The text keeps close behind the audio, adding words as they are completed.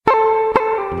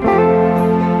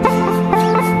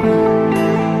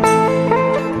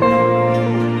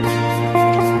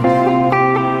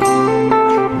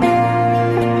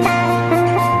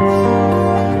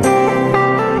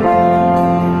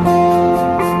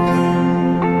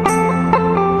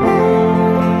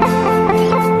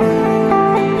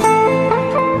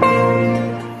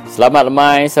Selamat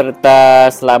lemai serta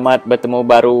selamat bertemu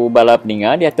baru bala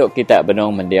peninga di atuk kita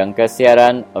benung mendiang ke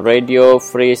siaran Radio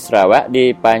Free Sarawak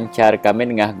di pancar kami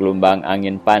tengah gelombang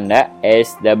angin pandak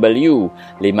SW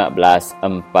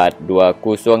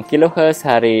 15420 kHz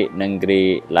hari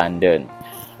negeri London.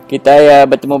 Kita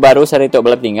bertemu baru hari tok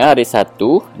bala peninga hari 1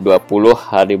 20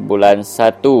 hari bulan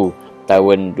 1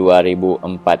 tahun 2014.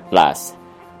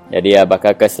 Jadi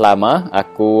bakal ke selama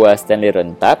aku Stanley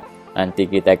Rentap, nanti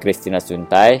kita Christina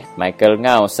Suntai, Michael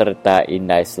Ngau serta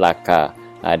Indai Selaka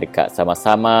dekat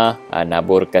sama-sama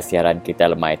nabur ke siaran kita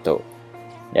lemai tu.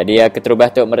 Jadi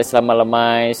keterubah tu mari selamat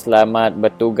lemai, selamat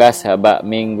bertugas bak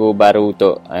minggu baru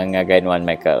tu ngagain Wan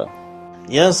Michael.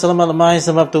 Ya, selamat lemai,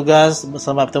 selamat bertugas,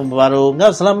 selamat bertemu baru.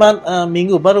 Ngau selamat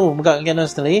minggu baru megak ngagain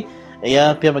Stanley.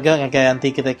 Ya, pihak megak ngagain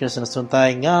nanti kita Christina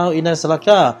Suntai, Ngau Indai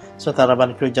Selaka serta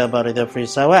raban kerja Radio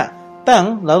Free Sarawak.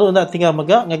 Tang, lalu nak tinggal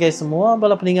megak ngagai semua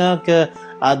bala peninga ke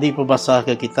di perbahasa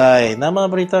ke kita. Nama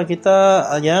berita kita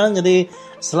ya, jadi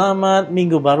selamat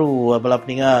minggu baru bala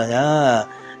peninga ya.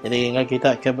 Jadi ngagai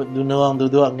kita ke dunuang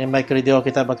duduk ngemai ke radio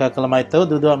kita bakal ke lemai tu,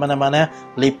 duduk mana-mana,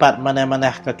 lipat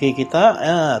mana-mana kaki kita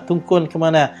ya, tungkun ke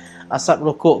mana asap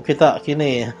rokok kita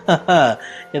kini.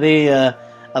 Jadi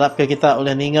harap ke kita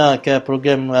oleh ninga ke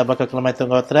program bakal ke lemai tu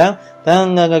ngau terang.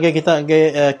 Tang ngagai kita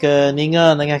ke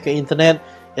ninga dengan ke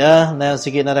internet ya, dan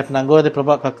sikit nak penanggur di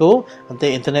perbak aku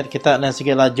nanti internet kita dan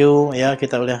sikit laju ya,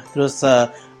 kita boleh terus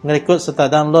ngerekod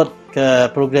serta download ke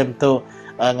program tu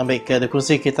ngambil ke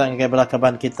kursi kita ngagai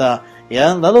belakaban kita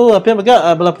ya. Lalu apa yang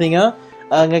bela peninga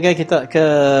ngagai kita ke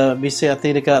BC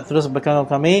hati dekat terus berkongsi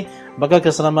kami bakal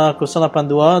ke selama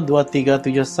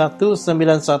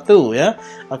 082-237191 ya.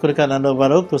 Aku dekat nombor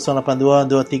baru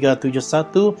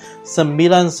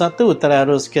 082-237191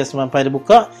 terus ke sampai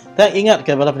dibuka. Dan ingat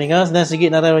ke bala peninga dan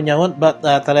sikit nak nyawut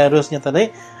terusnya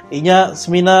tadi inya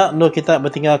semina no kita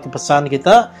bertinggal ke pesan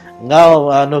kita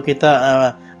ngau no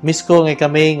kita miss call ngai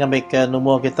kami ngambil ke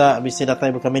nombor kita bisa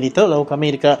datang ibu kami itu lalu kami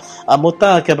dekat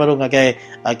muta ke baru ngagai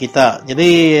kita.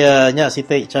 Jadi nya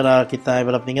sitik cara kita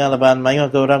bala peninga leban mayu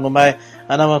ke orang rumai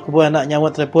nama aku buat nak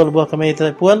nyawut telefon buah kami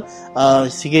telefon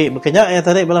sikit berkenyak ya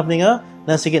tadi bala peninga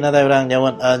dan sikit nak orang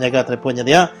nyawut jaga telefonnya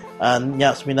dia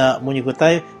nyak semina munyi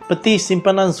kutai peti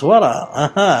simpanan suara.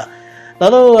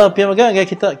 Lalu pihak agak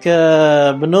kita ke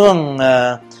benung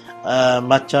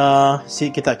maca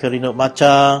si kita ke rinuk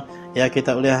maca ya,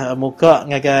 kita boleh muka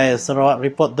ngagai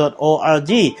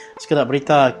sarawakreport.org sekadar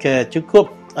berita ke cukup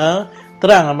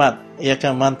terang amat ia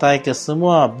akan mantai ke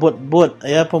semua bot-bot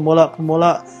ya,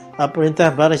 pemula-pemula Perintah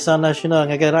Barisan Nasional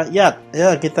ngagai rakyat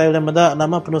ya, kita boleh mendak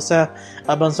nama penusah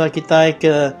bangsa kita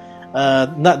ke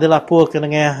nak dilapor ke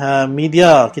dengan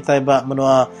media kita bak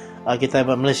menua kita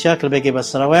bak Malaysia ke lebih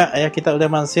bahasa Sarawak ya, kita boleh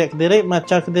mansiak ke diri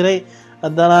maca ke diri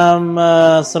dalam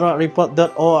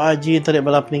sarawakreport.org tadi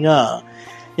bala peninga.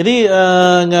 Jadi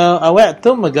awak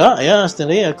tu megak ya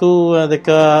sendiri aku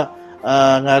dekat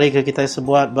ngari ke kita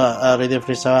sebuat Radio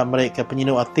Free Sarawak mereka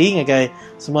penyinuk hati ngagai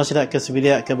semua sidak ke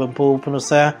sebilik ke bempu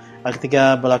penusah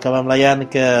ketika belakaban melayan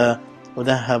ke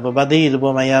udah berbadi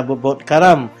lebuh maya bot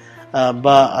karam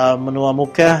menua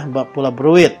muka pula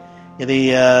beruit. Jadi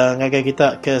ngagai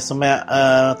kita ke semak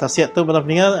tasiat tu bala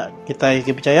peninga kita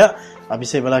percaya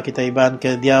habis bala kita iban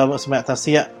ke dia semak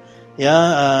tasiat ya,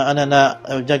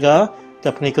 anak-anak jaga ke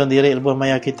pengikut diri lebuh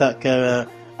maya kita ke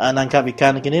nangkap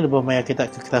ikan kini lebuh maya kita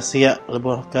ke tasiat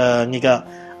lebuh ke ngiga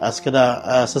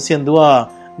sekedar sesian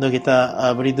 2 untuk kita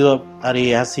beri 2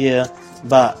 hari hasil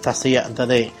bak tasiat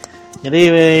tadi. Jadi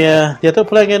dia tu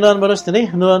pula nuan baru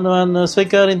sendiri nuan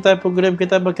speaker rintai program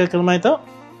kita bakal kelmai tu.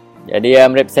 Jadi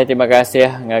saya terima kasih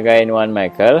ngagai Nuan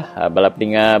Michael bala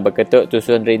peninga berketuk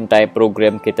tusun rintai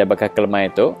program kita bakal kelmai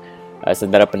tu.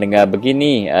 Saudara pendengar,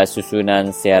 begini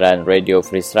susunan siaran Radio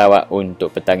Free Sarawak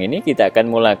untuk petang ini. Kita akan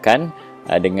mulakan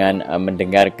dengan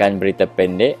mendengarkan berita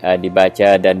pendek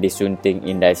dibaca dan disunting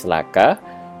Indai Selaka,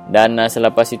 dan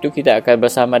selepas itu kita akan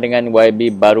bersama dengan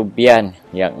YB Barubian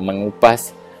yang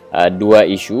mengupas 2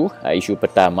 isu. Isu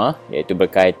pertama iaitu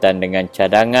berkaitan dengan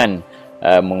cadangan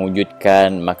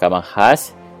mewujudkan mahkamah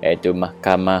khas iaitu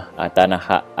Mahkamah Tanah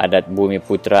Hak Adat Bumi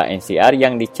Putera NCR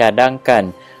yang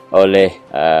dicadangkan oleh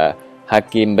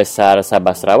Hakim Besar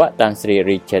Sabah Sarawak Tan Sri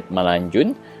Richard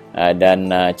Malanjun, dan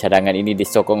cadangan ini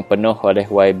disokong penuh oleh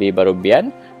YB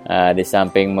Barubian di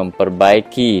samping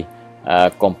memperbaiki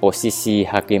komposisi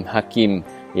hakim-hakim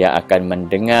yang akan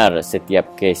mendengar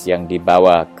setiap kes yang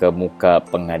dibawa ke muka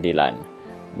pengadilan.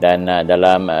 Dan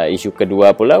dalam isu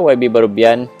kedua pula, YB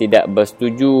Barubian tidak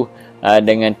bersetuju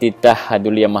dengan titah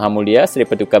Duli Yang Maha Mulia Seri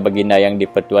Pertukar Baginda yang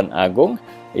di-Pertuan Agong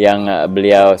yang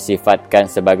beliau sifatkan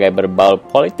sebagai berbau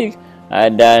politik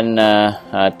dan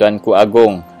Tuanku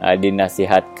Agong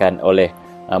dinasihatkan oleh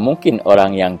mungkin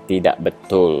orang yang tidak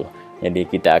betul. Jadi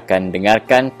kita akan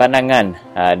dengarkan pandangan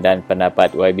dan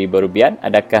pendapat YB Berlebihan.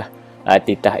 Adakah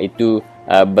titah itu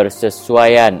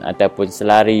bersesuaian ataupun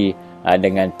selari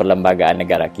dengan perlembagaan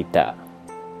negara kita.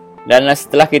 Dan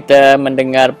setelah kita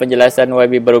mendengar penjelasan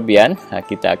YB Berlebihan,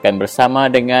 kita akan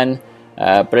bersama dengan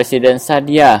Presiden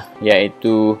Sadia,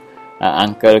 iaitu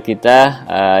uncle kita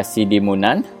Sidi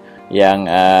Munan, yang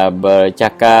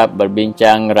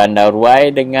berbincang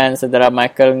randau-ruai dengan Saudara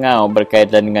Michael Ngau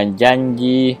berkaitan dengan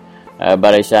janji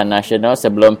Barisan Nasional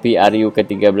sebelum PRU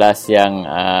ke-13 yang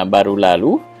baru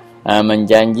lalu,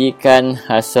 menjanjikan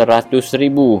 100,000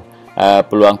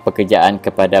 peluang pekerjaan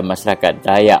kepada masyarakat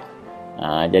Dayak.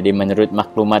 Jadi menurut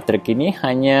maklumat terkini,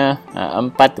 hanya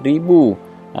 4,000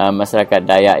 masyarakat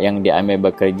Dayak yang diambil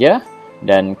bekerja.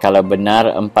 Dan kalau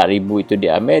benar 4,000 itu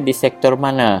diambil, di sektor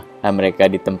mana mereka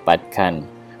ditempatkan?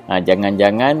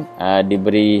 Jangan-jangan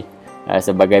diberi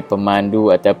sebagai pemandu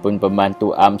ataupun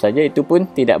pembantu am saja, itu pun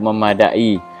tidak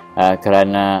memadai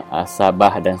kerana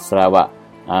Sabah dan Sarawak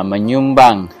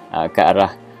menyumbang ke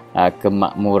arah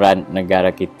kemakmuran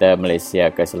negara kita Malaysia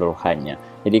keseluruhannya.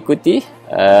 Jadi ikuti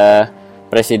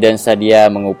Presiden Sadia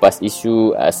mengupas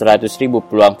isu 100,000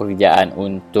 peluang pekerjaan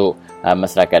untuk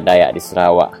masyarakat Dayak di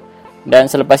Sarawak. Dan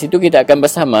selepas itu kita akan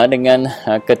bersama dengan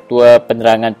Ketua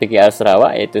Penerangan PKR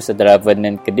Sarawak, iaitu Saudara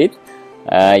Vernon Kedit,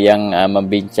 yang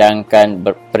membincangkan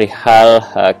perihal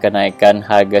kenaikan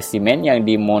harga simen yang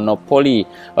dimonopoli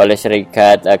oleh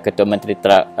syarikat Ketua Menteri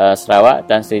Sarawak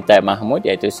Tan Sri Taib Mahmud,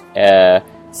 iaitu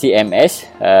CMS.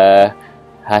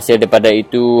 Hasil daripada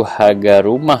itu, harga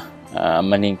rumah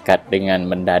meningkat dengan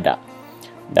mendadak.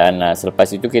 Dan selepas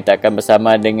itu kita akan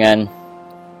bersama dengan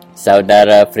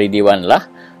Saudara Fridi Wanlah.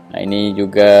 Ini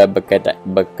juga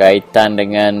berkaitan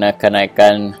dengan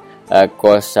kenaikan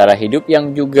kos sara hidup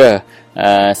yang juga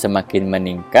semakin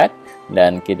meningkat.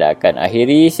 Dan kita akan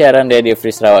akhiri siaran Radio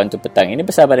Free Sarawak untuk petang ini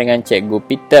bersama dengan Cikgu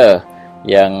Peter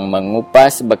yang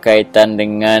mengupas berkaitan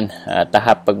dengan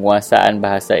tahap penguasaan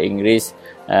bahasa Inggeris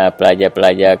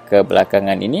pelajar-pelajar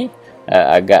kebelakangan ini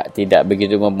agak tidak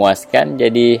begitu memuaskan.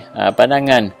 Jadi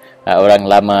pandangan orang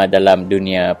lama dalam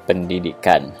dunia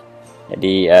pendidikan.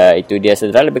 Jadi itu dia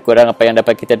saudara, lebih kurang apa yang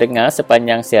dapat kita dengar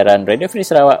sepanjang siaran Radio Free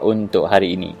Sarawak untuk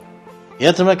hari ini.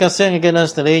 Ya, terima kasih kerana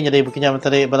setelah jadi berkenyam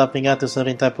tadi balap ingat tu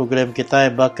serintai program kita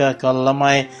bakal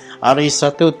lamai hari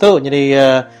Sabtu tu. Jadi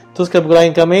teruskan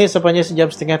berlain kami sepanjang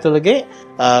sejam setengah tu lagi.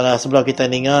 Sebelum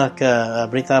kita dengar ke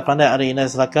berita pandai hari ini,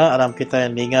 silakan alam kita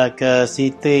yang dengar ke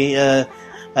Siti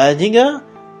Jingga.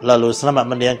 Lalu selamat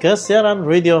mendengar ke siaran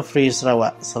Radio Free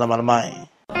Sarawak. Selamat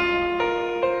lamai.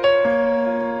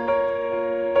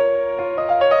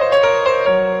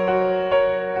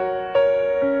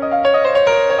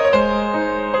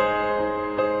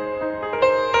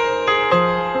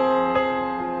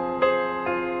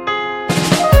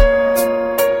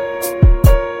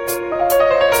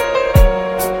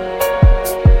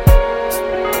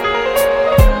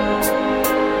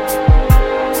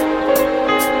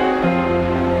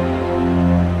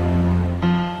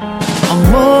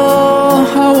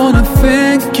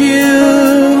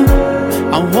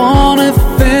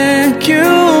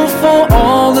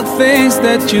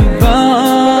 That you've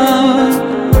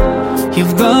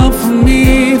done for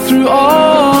me through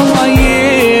all my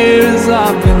years.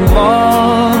 I've been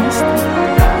lost.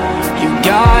 You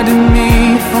guided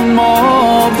me from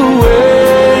all the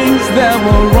ways that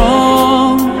were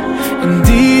wrong.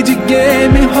 Indeed, you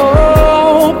gave me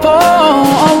hope. Oh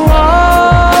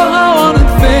Allah, I wanna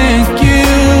thank you.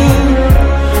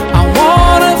 I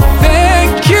wanna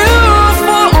thank you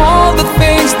for all the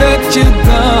things that you've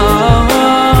done.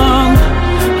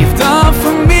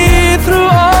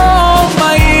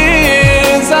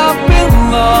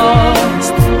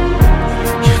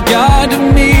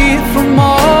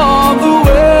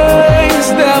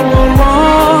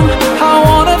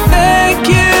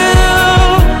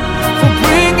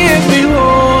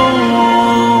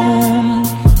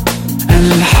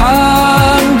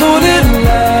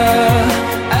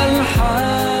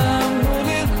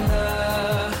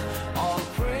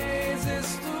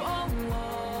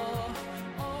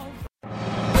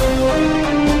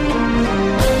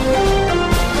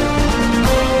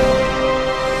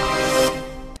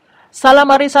 Salam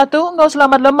hari Sabtu, ngau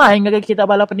selamat lemah hingga kita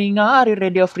bala peninga hari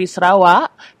Radio Free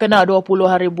Sarawak kena 20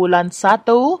 hari bulan 1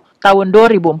 tahun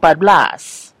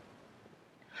 2014.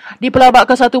 Di pelabak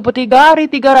ke-1/3 hari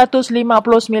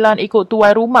 359 ikut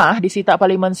tuai rumah disita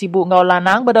Parlimen sibuk ngau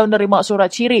lanang berdaun nerima surat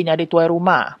cirinya di tuai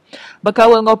rumah.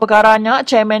 Berkawal ngau perkaranya,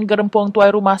 Chairman Gerempung Tuai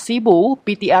Rumah Sibu,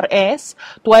 PTRS,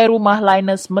 Tuai Rumah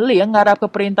Linus Meling ngarap ke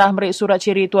perintah merik surat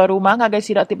ciri tuai rumah ngagai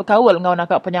sidak ti berkawal ngau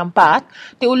nakak penyampat,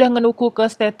 ti ulih ngenuku ke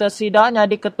status sidaknya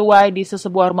di ketuai di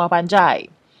sesebuah rumah panjai.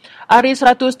 Hari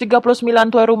 139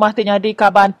 tuai rumah ti nyadi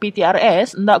kaban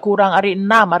PTRS, ndak kurang hari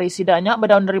 6 hari sidaknya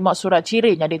berdaun nerima surat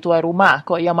ciri nyadi tuai rumah.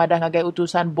 Kok ia madah ngagai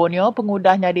utusan Borneo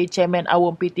pengudah nyadi Chairman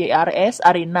Awam PTRS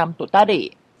hari 6 tu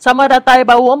tadi. Sama datai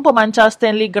bawum pemancar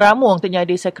Stanley Gramung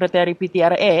ternyadi Sekretari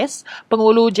PTRS,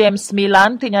 pengulu James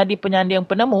 9 ternyadi penyanding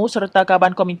penemu serta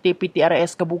kaban komiti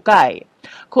PTRS kebukai.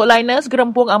 Kok Linus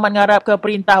Gerempung amat ngarap ke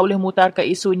perintah oleh mutar ke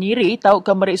isu nyiri tau ke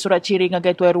merik surat ciri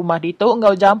ngagai tuai rumah dito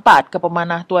ngau jampat ke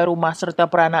pemanah tuai rumah serta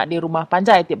peranak di rumah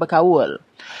panjai ti berkawul.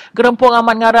 Gerempung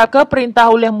amat ngarap ke perintah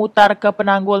oleh mutar ke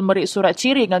penanggul merik surat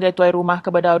ciri ngagai tuai rumah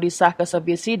ke bedau disah ke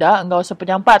servis sida ngau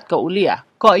sepenyampat ke uliah.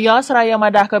 Kok ia seraya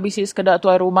madah ke bisnis kedak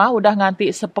tuai rumah udah nganti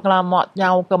sepengelamat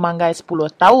nyau ke manggai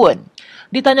 10 tahun.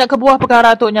 Ditanya ke buah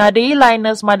perkara tu nyadi,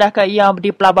 Linus madah ke ia di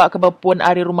pelabak kebepun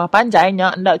ari rumah panjai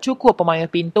nyak ndak cukup pemain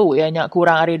pintu, ia nyak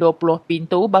kurang ari 20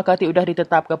 pintu bakal ti udah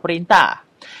ditetap ke perintah.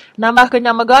 Nambah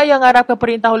kenyak mega yang ngarap ke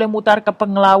perintah oleh mutar ke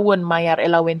pengelawun mayar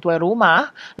elawen tuai rumah,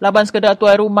 laban sekedar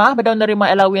tuai rumah berdaun nerima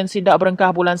elawen sidak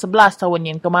berengkah bulan 11 tahun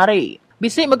yang kemari.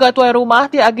 Bisik mega tuai rumah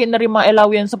ti agin nerima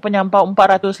elawen sepenyampau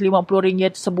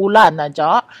RM450 sebulan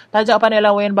aja. Tajak pan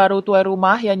elawen baru tuai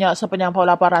rumah ianya sepenyampau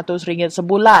RM800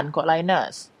 sebulan kok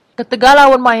Linus. Ketegal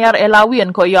lawan mayar elawen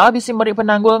kok ya bisik merik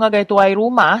penanggul ngagai tuai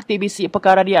rumah ti bisik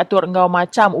perkara diatur engau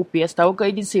macam UPS tahu ke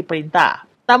agensi perintah.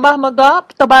 Tambah mega,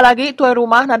 tebal lagi tuai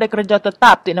rumah nada kerja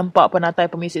tetap ti nampak penatai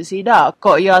pemisik sida.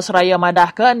 Kok ia seraya madah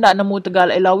ke ndak nemu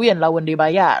tegal elawen lawan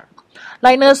dibayar.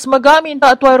 Linus mega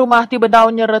minta tuai rumah ti bedau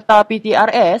nyerta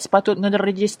PTRS patut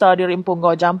ngeregister di Rimpung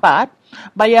Gau Jampat.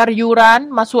 Bayar yuran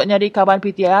masuknya di kaban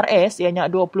PTRS ianya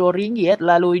RM20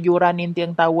 lalu yuran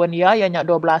nintiang tahun ianya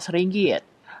RM12.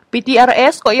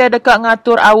 PTRS kok ia dekat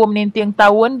ngatur awam nintiang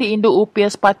tahun di Induk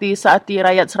UPS Parti Saati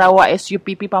Rakyat Sarawak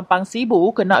SUPP Pampang Sibu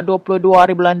kena 22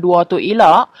 hari bulan 2 tu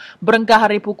ilak berengkah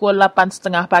hari pukul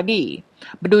 8.30 pagi.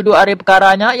 Berduduk hari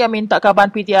perkaranya yang minta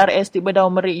kaban PTRS di bedau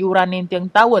merik yuran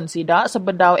nintiang tahun sidak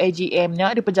sebedau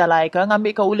AGM-nya diperjalaikan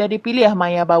ngambil ke uliah dipilih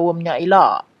maya bawumnya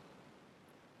ilak.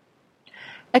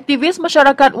 Aktivis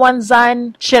masyarakat Wan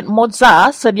Zain Syed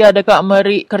Moza sedia dekat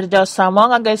merik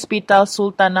kerjasama ngagai Hospital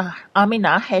Sultanah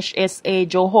Aminah HSA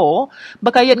Johor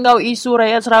berkait ngau isu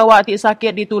rakyat Sarawak ti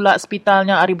sakit ditulak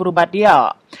hospitalnya hari berubat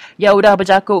dia. Ya udah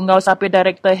bercakap ngau sapi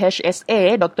Direktur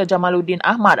HSA Dr. Jamaluddin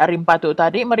Ahmad hari 4 tu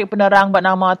tadi merik penerang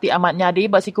bernama ti amat nyadi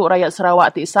bersikuk rakyat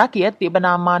Sarawak ti sakit ti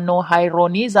bernama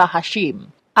Nohaironiza Hashim.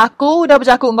 Aku udah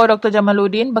bercakap ngau Dr.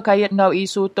 Jamaluddin berkait ngau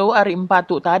isu tu hari 4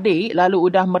 tu tadi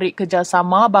lalu udah merik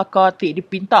kerjasama bakal ti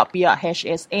dipinta pihak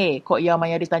HSA kok ia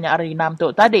maya ditanya hari 6 tu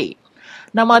tadi.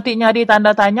 Nama ti nyadi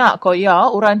tanda tanya kok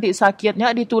ia orang ti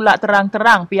sakitnya ditulak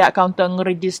terang-terang pihak kaunter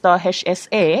register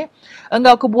HSA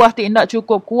engau kebuah ti ndak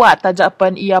cukup kuat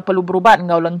tajapan ia perlu berubat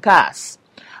ngau lengkas.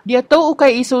 Dia tahu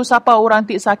ukai isu siapa orang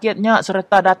ti sakitnya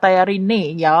serta data hari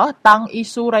ni ya tang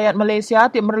isu rakyat Malaysia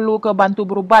ti merlu ke bantu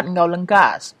berubat ngau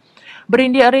lengkas.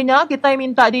 Berindi harinya kita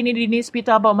minta dini-dini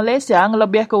hospital Bawah Malaysia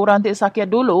ngelebih ke orang ti sakit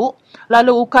dulu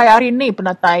lalu ukai hari ni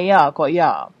penatai ya kok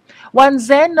ya. Wan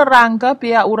Zain nerang ke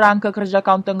pihak orang ke kerja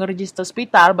kaunter register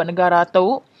hospital bernegara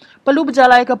tu perlu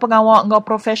berjalai ke pengawal ngau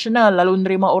profesional lalu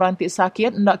nerima orang ti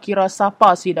sakit ndak kira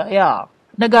siapa sidak ya.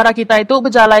 Negara kita itu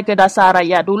berjalai ke dasar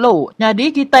rakyat dulu.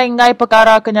 Jadi kita ingai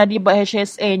perkara kenyadi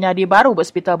HSA nyadi baru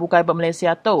berhospital bukai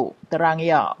Malaysia tu. Terang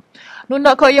ya.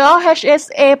 Nundak kok ya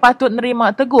HSA patut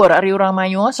nerima tegur hari orang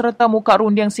mayu serta muka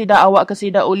rundiang sida awak ke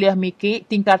sida uliah mikik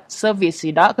tingkat servis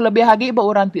sida kelebih lagi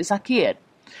berorang ti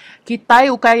sakit. Kita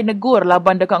ukai negur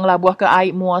laban dekat ngelabuh ke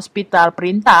aib mua hospital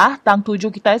perintah tang tuju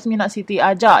kita seminat siti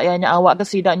ajak ianya awak ke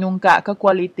sida nyungkak ke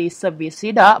kualiti servis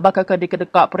sida bakal ke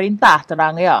dekat perintah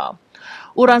terang ya.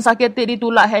 Orang sakit ti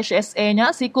ditulak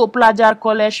HSA-nya sikut pelajar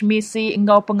Kolej Misi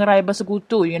engau pengerai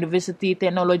bersekutu Universiti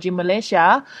Teknologi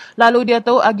Malaysia lalu dia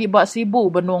tahu akibat sibu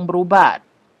benuang berubat.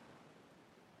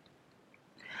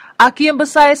 Hakim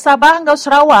Besar Sabah engau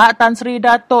Sarawak Tan Sri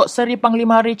Datuk Seri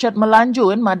Panglima Richard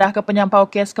Melanjun madah ke penyampau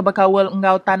kes kebekawal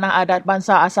engau tanah adat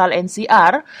bangsa asal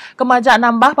NCR kemajak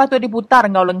nambah patut diputar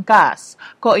engau lengkas.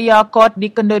 Kok ia kot di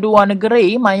kedua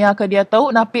negeri maya ke dia tahu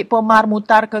napik pemar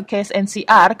mutar ke kes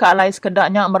NCR ke alai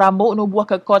sekedaknya merambuk nubuh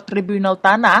ke Land Tribunal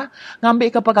tanah ngambil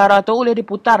ke perkara tu boleh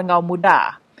diputar engau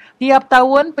mudah. Tiap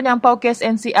tahun penyampau kes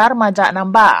NCR majak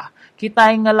nambah.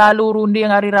 Kita ngelalu runding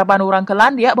hari Raban orang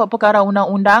Kelandia buat perkara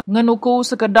undang-undang ngenuku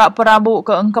sekedak perambuk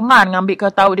ke engkeman ngambil ke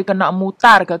tahu dikena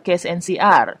mutar ke kes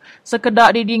NCR.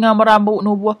 Sekedak didinga merambuk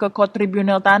nubuh ke Land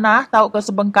Tribunal tanah tahu ke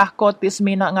sebengkah kot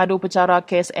tismina ngadu pecara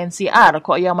kes NCR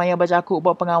kok ia maya berjakuk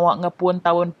buat pengawak ngepun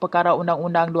tahun perkara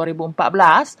undang-undang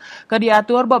 2014 ke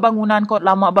diatur buat bangunan kot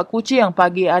lama buat kucing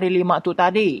pagi hari 5 tu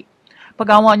tadi.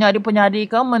 Pegawainya dipenyadi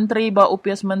ke Menteri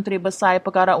Upis Menteri Besar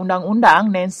Perkara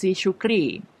Undang-Undang Nancy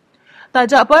Shukri.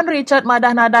 Tajak pun Richard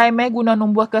madah nadai me guna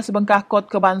numbuh ke sebengkah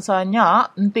kod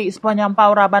kebangsanya entik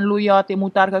sepanyampau Raban Luya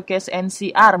timutar ke kes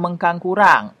NCR mengkang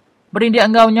kurang. Berindik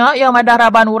enggaunya yang madah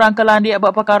Raban orang Kelandia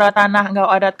buat perkara tanah enggau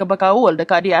adat kebekaul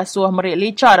dekat diasuh merik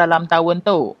lica dalam tahun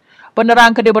tu.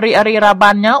 Penerang ke diberi hari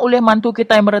Rabannya oleh mantu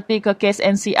kita yang mereti ke kes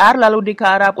NCR lalu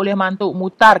dikeharap oleh mantu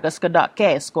mutar ke sekedak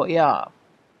kes kok ya.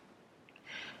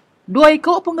 Dua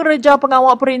ikut pengereja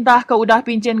pengawal perintah ke udah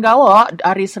pincin gawak,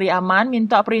 Ari Sri Aman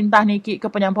minta perintah niki ke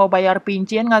penyampau bayar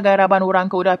pincin ngagai Raban orang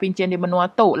ke udah pincin di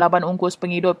menua tu, laban ungkus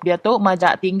penghidup dia tu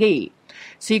majak tinggi.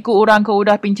 Siku orang ke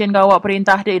udah pincin gawak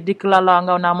perintah dia dikelala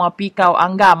ngau nama Pikau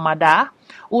Anggam Madah.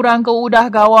 Orang ke udah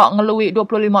gawak ngeluik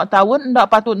 25 tahun ndak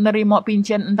patut nerima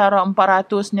pincin antara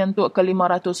 400 nyentuk ke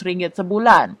 500 ringgit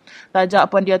sebulan. Tajak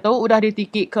pun dia tu udah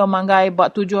ditikik ke manggai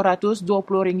bak 720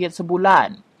 ringgit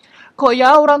sebulan. Kok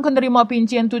ya orang kan terima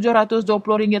pincin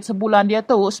RM720 sebulan dia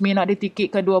tu semina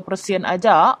ditikik ke 2%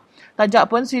 aja. Tajak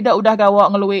pun sidak udah gawak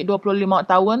ngeluik 25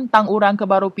 tahun tang orang ke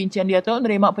baru pincin dia tu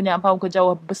nerima penyampau ke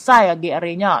jauh besar lagi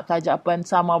arenya. Tajak pun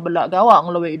sama belak gawak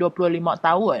ngeluik 25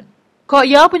 tahun. Kok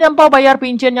ya penyampau bayar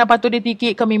pincinnya patut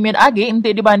ditikik ke mimin agi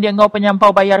entik dibanding kau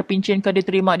penyampau bayar pincin ke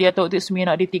diterima dia tu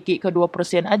semina ditikik ke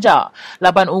 2% aja.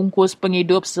 Laban ungkus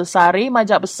penghidup sesari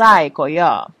majak besar kok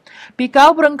ya.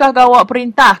 Pikau berengkah gawak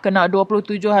perintah kena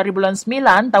 27 hari bulan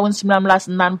 9 tahun 1968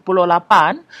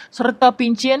 serta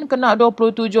pincin kena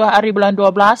 27 hari bulan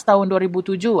 12 tahun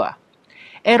 2007.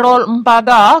 Erol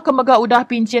empaga kemega udah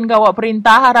pincin gawak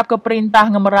perintah harap ke perintah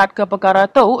ngemerat ke perkara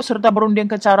tu serta berunding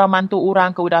ke cara mantu orang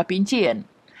ke udah pincin.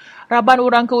 Raban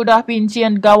orang ke udah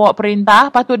pincin gawak perintah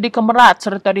patut dikemerat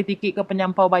serta ditikik ke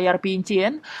penyampau bayar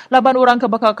pincin. Laban orang ke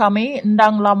bakal kami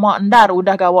endang lama endar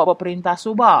udah gawak perintah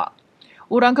subak.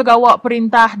 Orang ke gawak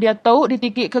perintah dia tahu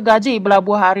ditikik ke gaji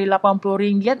belabuh hari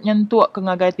RM80 nyentuk ke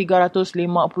ngagai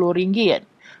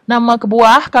RM350. Nama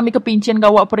kebuah kami ke pincin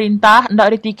gawak perintah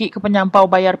ndak ditikik ke penyampau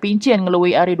bayar pincin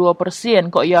ngelui hari 2%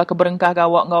 kok ia ke berengkah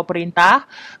gawak gawak perintah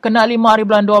kena 5 hari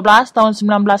bulan 12 tahun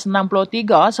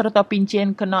 1963 serta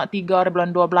pincin kena 3 hari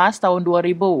bulan 12 tahun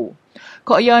 2000.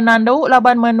 Kok ia nandu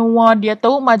laban menua dia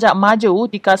tu majak maju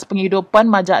tikas penghidupan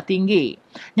majak tinggi.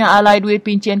 Nya alai duit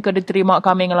pincin ke diterima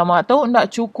kami ngelama tu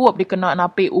ndak cukup dikena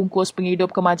napi ungkus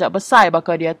penghidup ke majak besar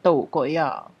bakal dia tu kok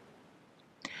ia.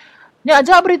 Ni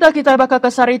aja berita kita bakal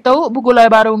kesar itu. Bugulai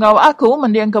baru ngau aku.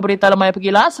 Mendiang ke berita lemai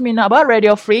pergilah. Semina ba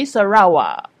Radio Free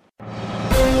Sarawak.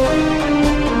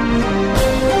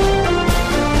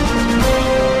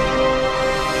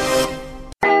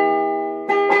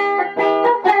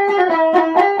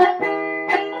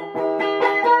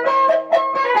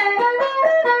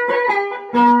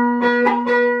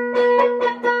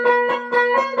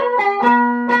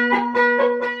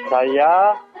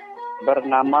 Saya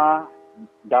bernama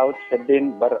Daud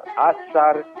Sedin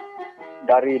berasal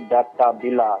dari Data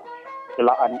Bila,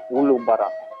 Celaan Ulu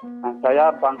Barat.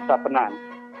 Saya bangsa Penan.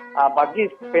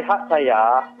 Bagi pihak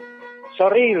saya,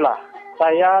 sorrylah,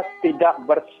 saya tidak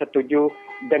bersetuju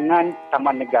dengan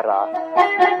Taman Negara.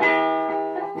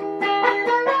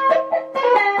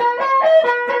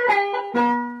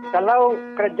 Kalau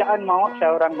kerajaan mau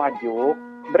saya orang maju,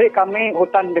 beri kami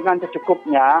hutan dengan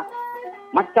secukupnya,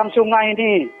 macam sungai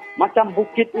ini, macam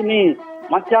bukit ini,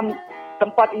 macam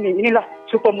tempat ini. Inilah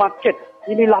supermarket,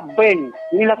 inilah bank,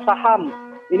 inilah saham,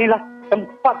 inilah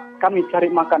tempat kami cari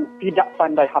makan. Tidak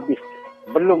pandai habis.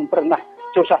 Belum pernah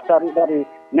susah cari dari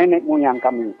nenek moyang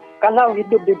kami. Kalau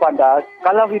hidup di bandar,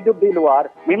 kalau hidup di luar,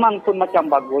 memang pun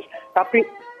macam bagus. Tapi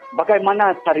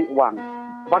bagaimana cari uang?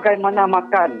 Bagaimana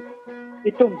makan?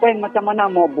 Itu bank macam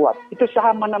mana mau buat? Itu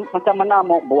saham macam mana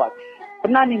mau buat?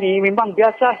 Penan ini memang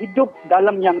biasa hidup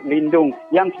dalam yang lindung,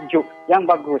 yang sejuk, yang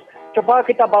bagus. Coba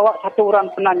kita bawa satu orang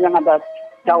Penan yang ada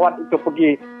jawat itu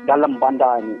pergi dalam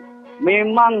bandar ini.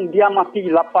 Memang dia mati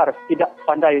lapar, tidak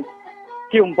pandai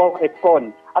cium bau ekon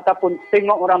ataupun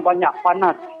tengok orang banyak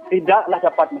panas. Tidaklah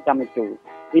dapat macam itu.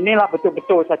 Inilah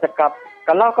betul-betul saya cakap.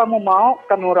 Kalau kamu mau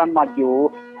kami orang maju,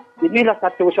 inilah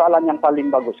satu soalan yang paling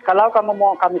bagus. Kalau kamu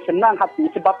mau kami senang hati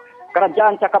sebab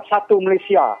kerajaan cakap satu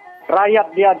Malaysia.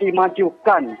 Rakyat dia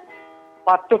dimajukan.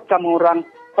 Patut kamu orang,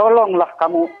 tolonglah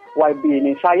kamu YB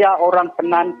ini. Saya orang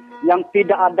Penan yang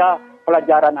tidak ada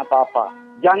pelajaran apa-apa.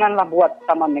 janganlah buat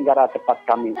taman negara tempat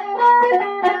kami.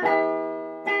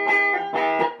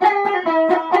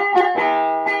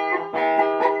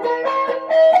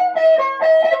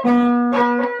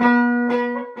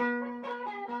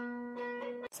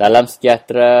 Salam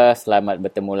sejahtera, selamat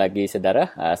bertemu lagi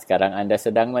saudara. Sekarang anda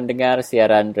sedang mendengar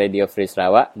siaran Radio Free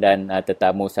Sarawak dan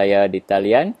tetamu saya di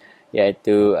talian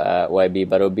iaitu YB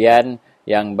Barobian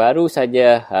yang baru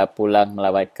saja pulang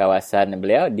melawat kawasan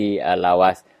beliau di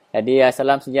Lawas. Jadi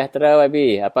salam sejahtera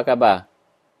YB, apa khabar?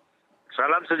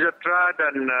 Salam sejahtera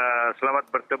dan selamat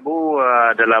bertemu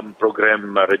dalam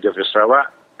program Radio Free Sarawak.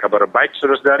 Kabar baik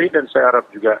saudara-saudari dan saya harap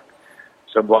juga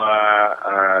semua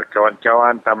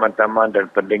kawan-kawan, teman-teman dan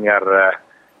pendengar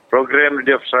program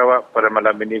Radio Sarawak pada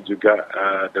malam ini juga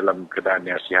dalam keadaan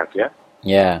yang sihat ya.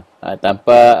 Ya,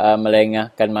 tanpa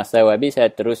melengahkan masa YB,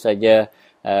 saya terus saja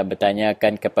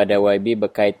bertanyakan kepada YB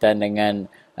berkaitan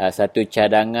dengan satu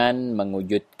cadangan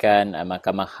mewujudkan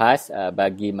mahkamah khas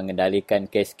bagi mengendalikan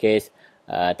kes-kes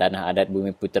Tanah Adat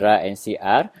Bumi Putera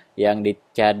NCR yang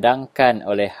dicadangkan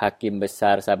oleh Hakim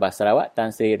Besar Sabah Sarawak Tan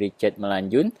Sri Richard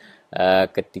Melanjun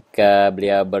ketika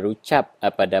beliau berucap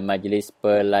pada Majlis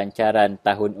Pelancaran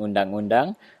Tahun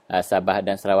Undang-Undang Sabah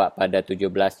dan Sarawak pada 17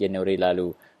 Januari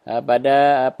lalu.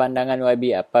 Pada pandangan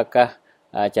YB, apakah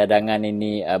cadangan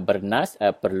ini bernas,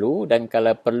 perlu dan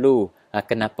kalau perlu,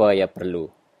 kenapa ia perlu?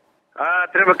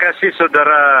 Terima kasih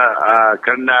saudara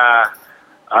kerana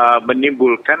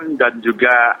menimbulkan dan juga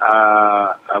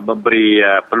memberi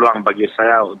peluang bagi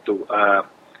saya untuk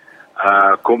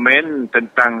komen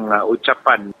tentang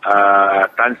ucapan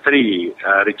Tan Sri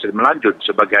Richard Melanjun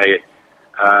sebagai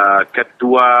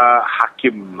Ketua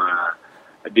Hakim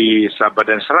di Sabah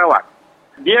dan Sarawak.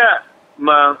 Dia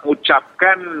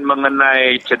mengucapkan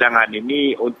mengenai cadangan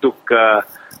ini untuk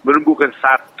menumbuhkan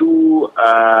satu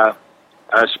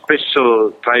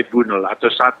special tribunal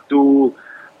atau satu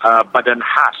badan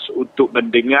khas untuk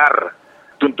mendengar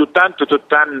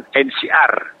tuntutan-tuntutan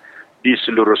NCR di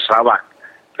seluruh Sarawak.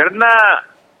 Karena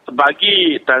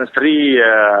bagi Tan Sri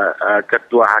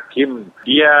Ketua Hakim,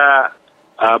 dia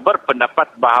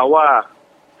berpendapat bahawa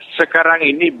sekarang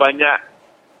ini banyak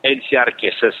NCR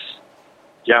cases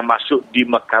yang masuk di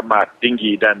Mahkamah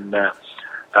Tinggi dan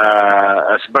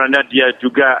sebenarnya dia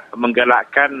juga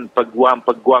menggalakkan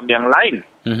peguam-peguam yang lain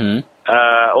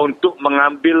untuk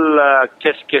mengambil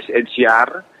kes-kes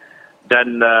NCR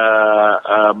dan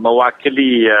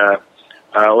mewakili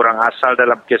orang asal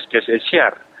dalam kes-kes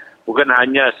NCR. Bukan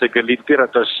hanya segelintir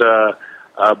atau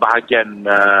sebahagian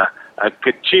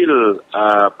kecil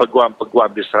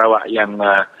peguam-peguam di Sarawak yang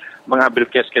mengambil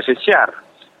kes-kes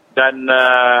NCR. Dan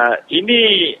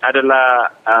ini adalah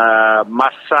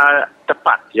masa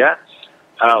tepat ya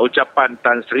ucapan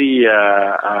Tan Sri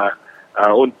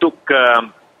untuk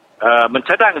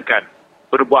mencadangkan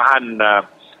perubahan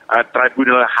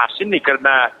tribunal khas ini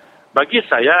karena bagi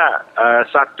saya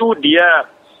satu dia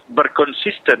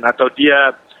berkonsisten atau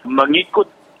dia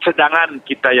mengikut cadangan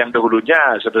kita yang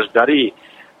dahulunya saudara-saudari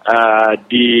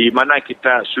di mana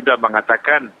kita sudah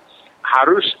mengatakan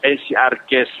harus NCR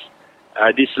case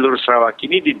di seluruh Sarawak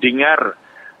ini didengar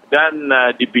dan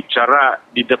dibicara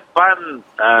di depan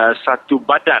satu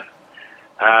badan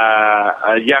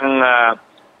yang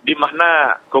di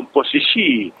mana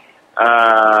komposisi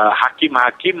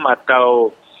hakim-hakim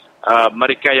atau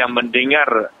mereka yang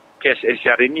mendengar kes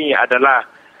NCR ini adalah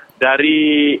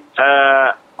dari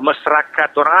masyarakat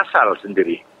orang asal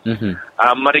sendiri.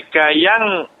 Mereka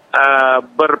yang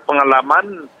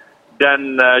berpengalaman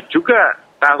dan juga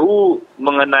tahu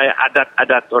mengenai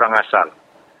adat-adat orang asal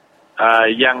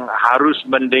yang harus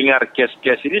mendengar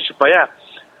kes-kes ini supaya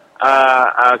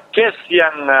kes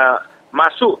yang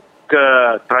masuk ke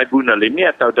tribunal ini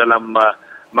atau dalam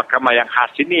mahkamah yang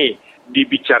khas ini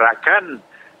dibicarakan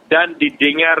dan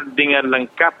didengar dengan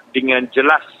lengkap, dengan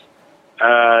jelas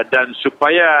dan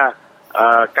supaya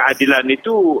keadilan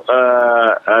itu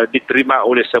diterima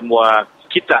oleh semua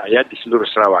kita ya di seluruh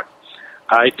Sarawak.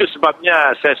 Itu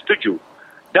sebabnya saya setuju.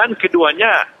 Dan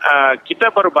keduanya kita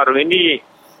baru-baru ini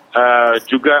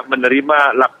juga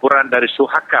menerima laporan dari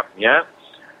Suhakam ya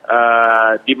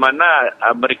di mana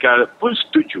mereka pun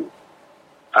setuju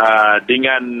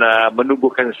dengan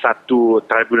menumbuhkan satu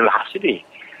tribunal khas ini.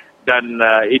 Dan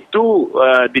itu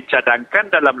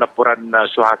dicadangkan dalam laporan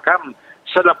Suhakam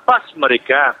selepas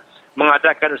mereka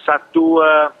mengadakan satu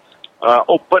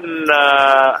open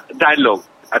dialogue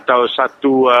atau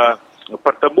satu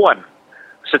pertemuan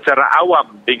secara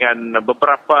awam dengan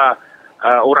beberapa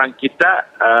orang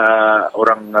kita,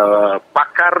 orang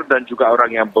pakar dan juga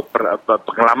orang yang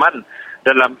berpengalaman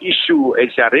dalam isu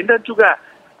NCR dan juga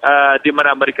di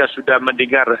mana mereka sudah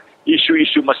mendengar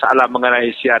isu-isu masalah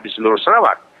mengenai NCR di seluruh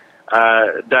Sarawak.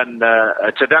 Dan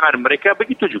cadangan mereka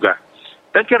begitu juga.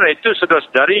 Dan kerana itu,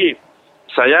 saudara-saudari,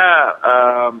 saya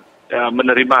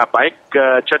menerima baik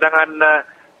cadangan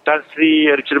Tan Sri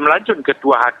Richard Melanjun,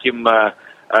 Ketua Hakim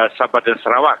Sabah dan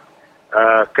Sarawak,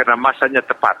 kerana masanya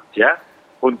tepat ya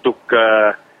untuk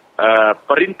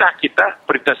perintah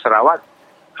Sarawak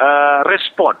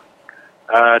respon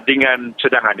dengan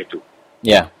cadangan itu.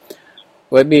 Ya.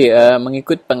 YB,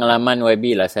 mengikut pengalaman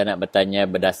YB lah, saya nak bertanya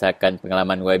berdasarkan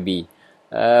pengalaman YB.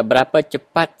 Berapa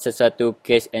cepat sesuatu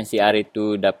kes NCR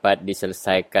itu dapat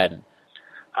diselesaikan?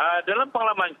 Dalam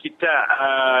pengalaman kita,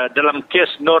 dalam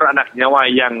kes Nur Anak Nyawa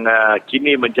yang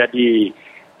kini menjadi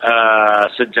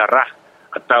sejarah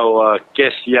atau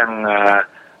kes yang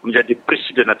menjadi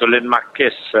presiden atau landmark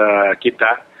kes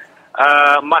kita,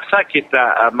 masa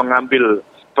kita mengambil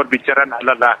perbicaraan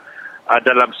adalah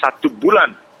dalam 1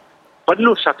 bulan,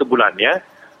 penuh 1 bulan ya,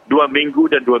 2 minggu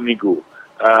dan 2 minggu.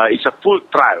 It's a full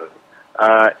trial.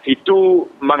 Itu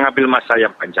mengambil masa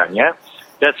yang panjangnya.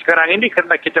 Dan sekarang ini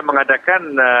kerana kita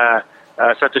mengadakan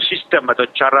satu sistem atau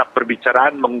cara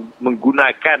perbicaraan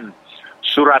menggunakan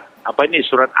surat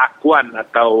akuan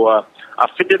atau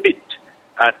affidavit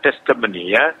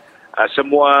testimony ya.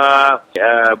 Semua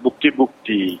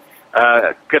bukti-bukti,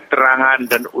 keterangan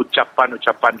dan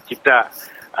ucapan-ucapan kita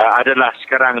adalah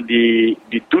sekarang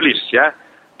ditulis ya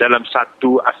dalam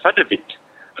satu affidavit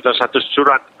atau satu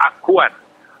surat akuan,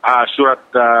 surat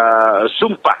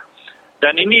sumpah.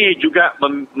 Dan ini juga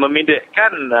memendekkan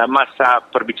masa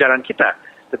perbicaraan kita.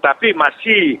 Tetapi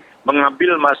masih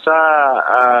mengambil masa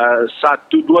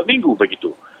 1-2 minggu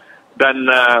begitu. Dan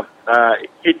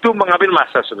itu mengambil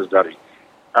masa, saudara-saudari.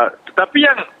 Tetapi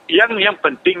yang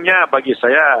pentingnya bagi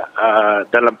saya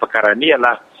dalam perkara ini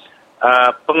adalah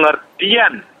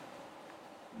pengertian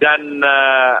dan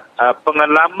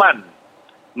pengalaman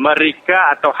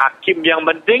mereka atau hakim yang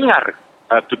mendengar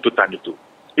tuntutan itu.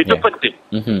 Itu penting.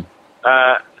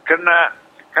 Kerana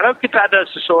kalau kita ada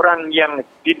seseorang yang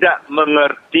tidak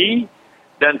mengerti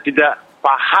dan tidak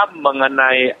paham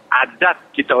mengenai adat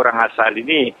kita orang asal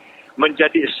ini,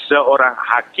 menjadi seorang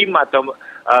hakim atau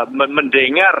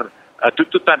mendengar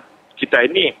tuntutan kita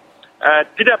ini,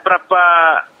 tidak berapa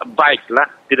baiklah,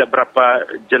 tidak berapa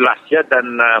jelas ya, dan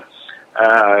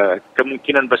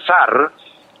kemungkinan besar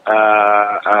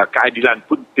keadilan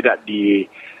pun tidak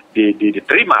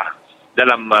diterima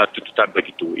dalam tuntutan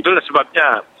begitu. Itulah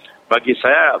sebabnya bagi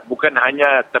saya bukan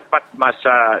hanya tepat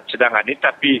masa cadangan ini,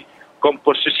 tapi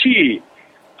komposisi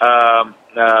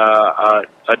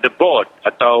the board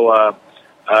atau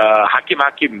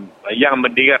hakim-hakim yang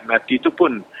mendengar nanti itu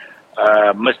pun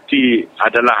mesti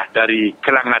adalah dari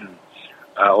kalangan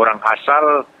orang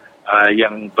asal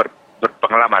yang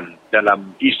berpengalaman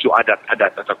dalam isu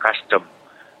adat-adat atau custom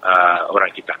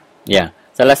orang kita. Ya,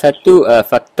 salah satu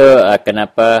faktor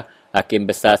kenapa Hakim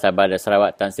Besar Sabah dan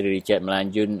Sarawak Tan Sri Richard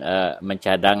Melanjun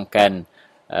mencadangkan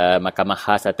Mahkamah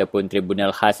Khas ataupun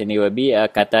Tribunal Khas ini, YB,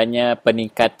 katanya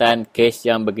peningkatan kes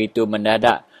yang begitu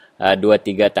mendadak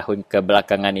 2-3 tahun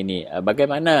kebelakangan ini.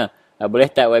 Bagaimana?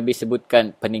 Boleh tak YB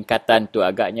sebutkan peningkatan tu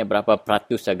agaknya berapa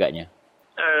peratus agaknya?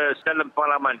 Dalam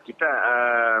pengalaman kita,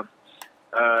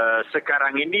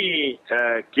 sekarang ini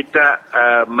kita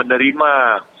menerima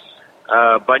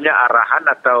banyak arahan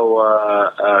atau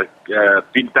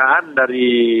pintaan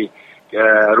dari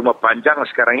Rumah Panjang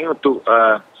sekarang ini untuk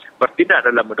bertindak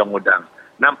dalam undang-undang.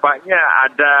 Nampaknya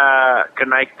ada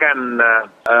kenaikan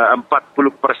 40%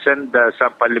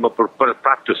 sampai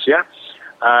 50% ya.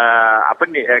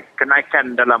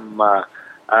 Kenaikan dalam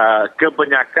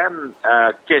kebanyakan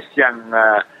kes yang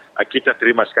kita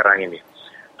terima sekarang ini.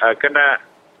 Kerana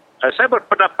saya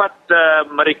berpendapat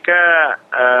mereka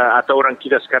atau orang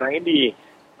kita sekarang ini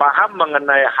paham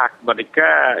mengenai hak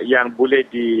mereka yang boleh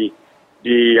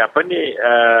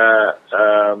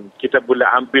kita boleh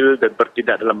ambil dan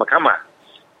bertindak dalam mahkamah.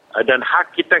 Dan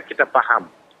hak kita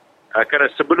faham. Kerana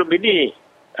sebelum ini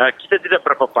kita tidak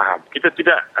berapa faham. Kita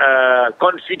tidak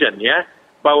confident ya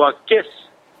bahawa kes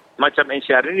macam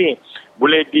NCR ini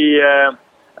boleh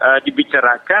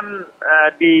dibicarakan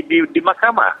di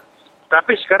mahkamah.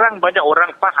 Tapi sekarang banyak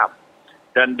orang faham.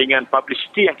 Dan dengan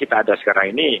publicity yang kita ada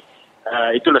sekarang ini,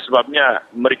 itulah sebabnya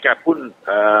mereka pun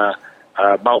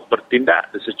mau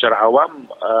bertindak secara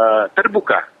awam,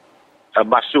 terbuka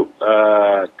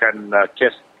masukkan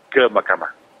kes ke mahkamah.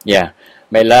 Ya,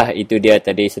 baiklah, itu dia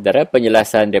tadi saudara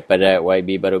penjelasan daripada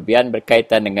YB Barubian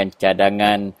berkaitan dengan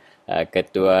cadangan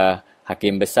Ketua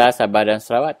Hakim Besar Sabah dan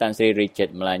Sarawak Tan Sri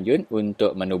Richard Melanjun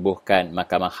untuk menubuhkan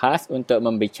Mahkamah Khas untuk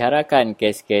membicarakan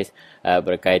kes-kes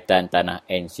berkaitan tanah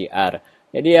NCR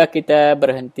Jadi kita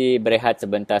berhenti berehat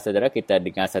sebentar saudara, kita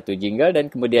dengar satu jingle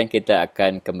dan kemudian kita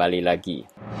akan kembali lagi.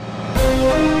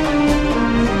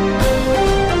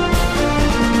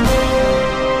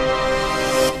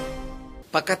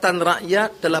 Pakatan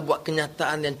Rakyat telah buat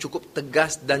kenyataan yang cukup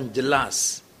tegas dan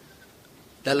jelas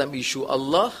dalam isu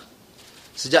Allah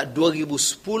sejak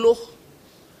 2010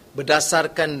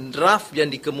 berdasarkan draft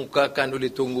yang dikemukakan oleh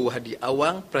Tunku Hadi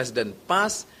Awang, Presiden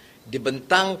PAS,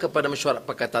 dibentang kepada Mesyuarat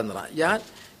Pakatan Rakyat,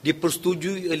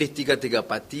 dipersetujui oleh 3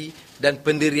 parti dan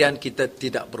pendirian kita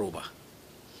tidak berubah.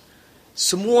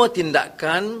 Semua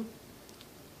tindakan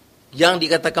yang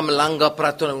dikatakan melanggar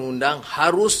peraturan undang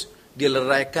harus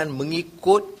dileraikan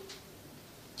mengikut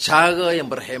cara yang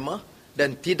berhemah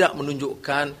dan tidak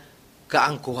menunjukkan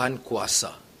keangkuhan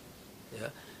kuasa. Ya.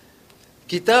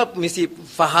 Kita mesti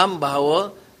faham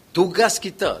bahawa tugas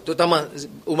kita, terutama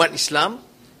umat Islam,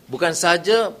 bukan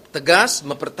saja tegas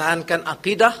mempertahankan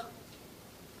akidah.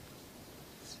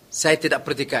 Saya tidak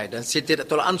pertikai dan saya tidak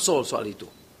tolak ansur soal itu.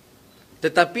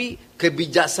 Tetapi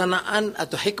kebijaksanaan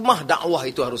atau hikmah dakwah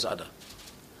itu harus ada.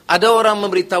 Ada orang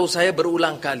memberitahu saya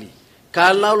berulang kali,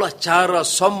 kalaulah cara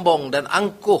sombong dan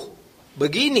angkuh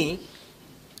begini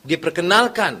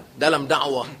diperkenalkan dalam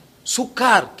dakwah,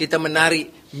 sukar kita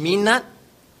menarik minat,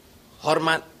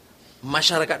 hormat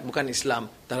masyarakat bukan Islam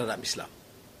terhadap Islam.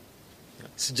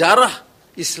 Sejarah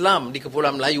Islam di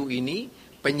Kepulauan Melayu ini,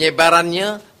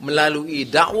 penyebarannya melalui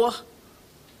dakwah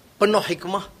penuh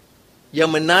hikmah yang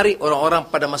menarik orang-orang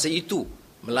pada masa itu,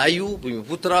 Melayu,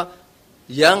 Bumiputera,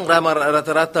 yang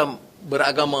rata-rata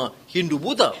beragama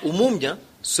Hindu-Buddha, umumnya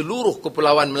seluruh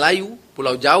Kepulauan Melayu,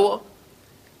 Pulau Jawa,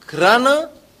 kerana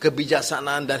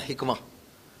kebijaksanaan dan hikmah,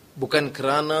 bukan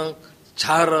kerana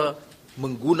cara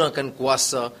menggunakan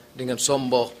kuasa dengan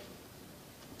sombong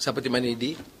seperti mana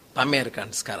dipamerkan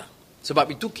sekarang. Sebab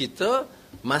itu kita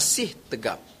masih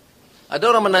tegap. Ada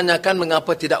orang menanyakan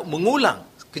mengapa tidak mengulang,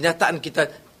 kenyataan kita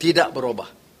tidak berubah.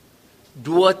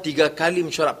 2-3 kali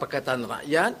Mesyuarat Pakatan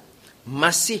Rakyat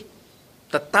masih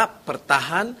tetap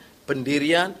pertahan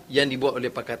pendirian yang dibuat oleh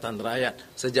Pakatan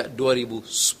Rakyat sejak 2010.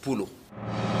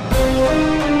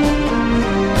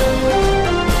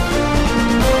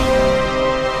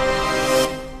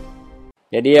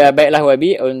 Jadi baiklah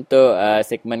YB, untuk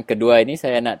segmen kedua ini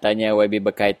saya nak tanya YB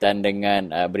berkaitan dengan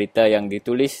berita yang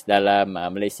ditulis dalam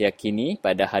Malaysia Kini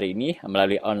pada hari ini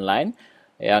melalui online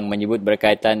yang menyebut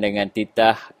berkaitan dengan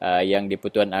titah yang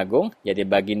di-Pertuan Agong. Jadi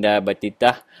baginda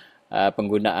bertitah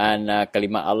penggunaan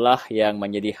kalimat Allah yang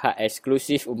menjadi hak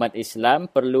eksklusif umat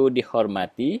Islam perlu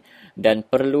dihormati dan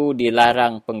perlu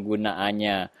dilarang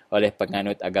penggunaannya oleh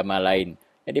penganut agama lain.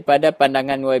 Jadi pada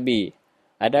pandangan YB,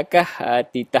 adakah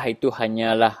titah itu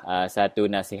hanyalah satu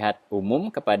nasihat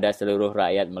umum kepada seluruh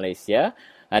rakyat Malaysia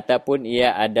ataupun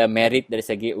ia ada merit dari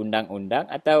segi undang-undang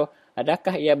atau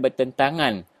adakah ia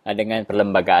bertentangan dengan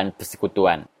perlembagaan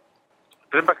persekutuan?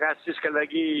 Terima kasih sekali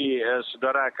lagi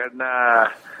saudara kerana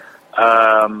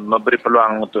memberi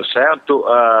peluang untuk saya untuk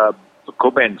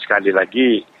komen sekali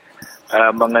lagi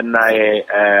mengenai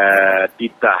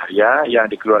titah ya yang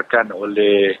dikeluarkan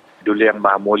oleh Duli Yang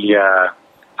Maha Mulia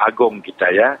Agong kita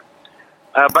ya.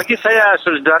 Bagi saya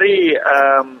saudari,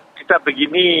 kita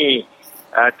begini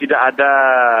tidak ada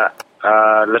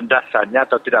landasannya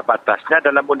atau tidak batasnya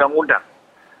dalam undang-undang.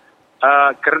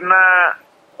 Kerana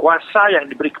kuasa yang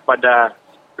diberi kepada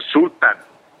Sultan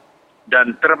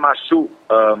dan termasuk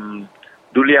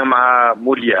Duli Yang Maha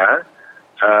Mulia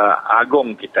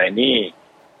Agong kita ini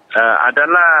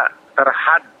adalah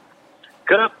terhad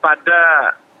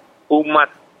kepada umat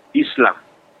Islam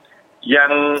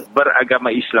yang beragama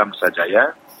Islam saja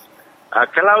ya.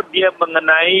 Kalau dia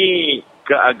mengenai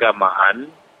keagamaan,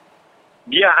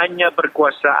 dia hanya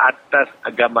berkuasa atas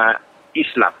agama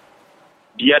Islam.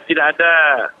 Dia tidak ada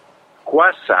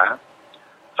kuasa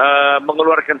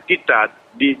mengeluarkan titah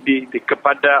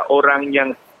kepada orang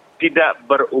yang tidak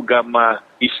beragama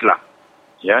Islam.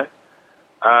 Ya,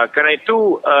 karena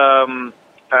itu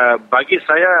bagi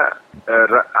saya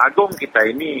Agong kita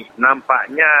ini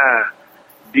nampaknya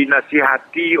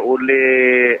dinasihati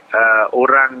oleh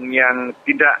orang yang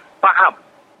tidak paham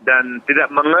dan tidak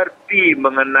mengerti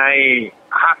mengenai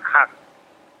hak-hak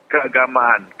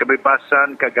keagamaan,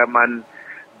 kebebasan keagamaan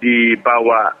di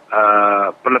bawah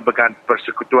perlembagaan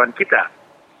persekutuan kita.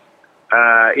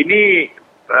 Ini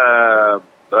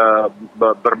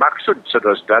bermaksud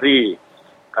saudara-saudari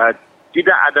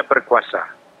tidak ada berkuasa.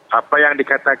 Apa yang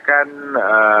dikatakan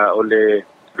oleh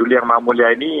Duli Yang Maha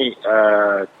Mulia ini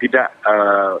tidak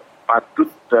patut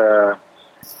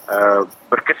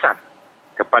berkesan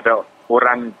kepada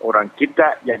orang-orang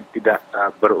kita yang tidak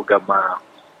beragama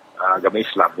agama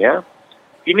Islam ya.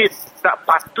 ini tak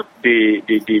patut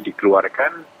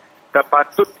dikeluarkan, tak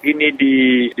patut ini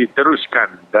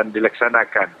diteruskan dan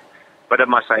dilaksanakan pada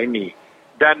masa ini.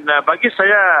 Dan bagi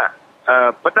saya,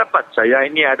 pendapat saya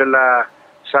ini adalah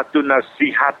satu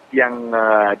nasihat yang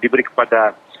diberi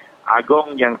kepada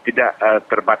Agong yang tidak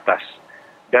terbatas.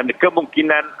 Dan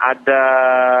kemungkinan ada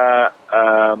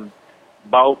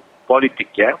bau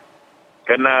politik, ya.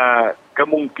 Kerana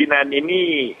kemungkinan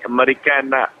ini mereka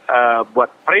nak buat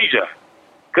pressure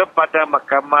kepada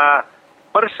Mahkamah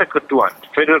Persekutuan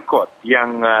Federal Court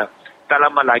yang tak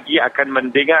lama lagi akan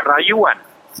mendengar rayuan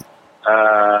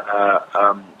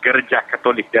Gereja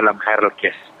Katolik dalam Herald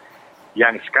Case.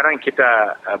 Yang sekarang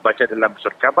kita baca dalam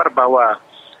surat khabar bahawa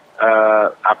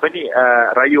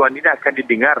rayuan ini akan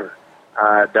didengar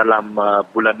dalam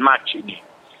bulan Mac ini.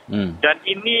 Dan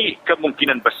ini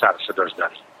kemungkinan besar,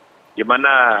 saudara-saudari, di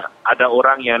mana ada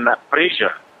orang yang nak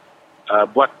pressure,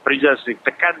 buat pressure,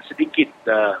 tekan sedikit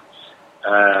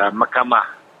Mahkamah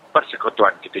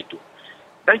Persekutuan kita itu.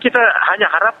 Dan kita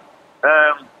hanya harap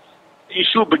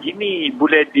isu begini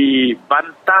boleh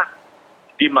dibantah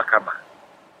di mahkamah.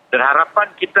 Dan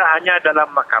harapan kita hanya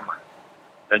dalam mahkamah.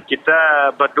 Dan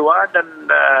kita berdoa dan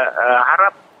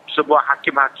harap sebuah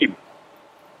hakim-hakim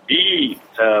di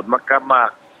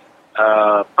Mahkamah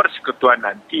Persekutuan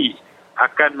nanti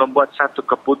akan membuat satu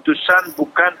keputusan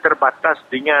bukan terbatas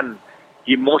dengan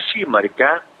emosi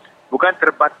mereka, bukan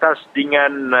terbatas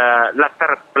dengan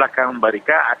latar belakang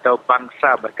mereka atau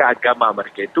bangsa mereka, agama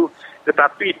mereka itu,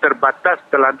 tetapi terbatas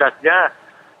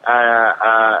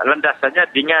landasannya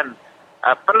dengan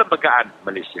perlembagaan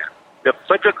Malaysia, the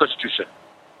Federal Constitution,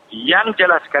 yang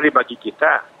jelas sekali bagi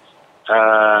kita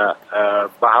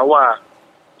bahawa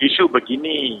isu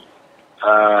begini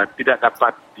tidak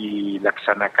dapat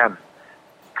dilaksanakan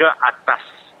ke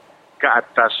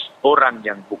atas orang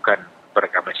yang bukan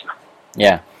beragama Islam.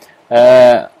 Ya,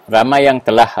 ramai yang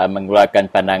telah mengeluarkan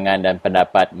pandangan dan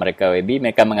pendapat mereka,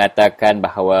 mereka mengatakan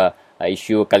bahawa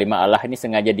isu kalimah Allah ini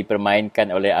sengaja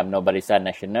dipermainkan oleh UMNO Barisan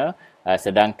Nasional,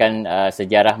 sedangkan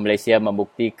sejarah Malaysia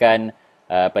membuktikan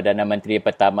Perdana Menteri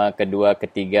pertama, kedua,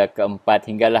 ketiga, keempat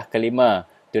hinggalah kelima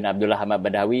Tun Abdullah Ahmad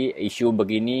Badawi, isu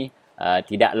begini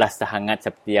tidaklah sehangat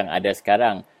seperti yang ada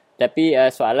sekarang. Tapi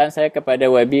soalan saya kepada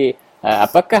YB,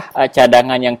 apakah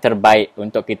cadangan yang terbaik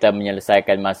untuk kita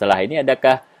menyelesaikan masalah ini?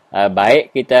 Adakah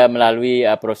baik kita melalui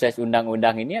proses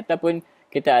undang-undang ini, ataupun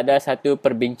kita ada satu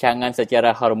perbincangan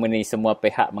secara harmoni, semua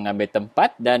pihak mengambil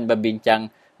tempat dan berbincang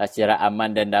secara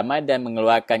aman dan damai dan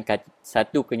mengeluarkan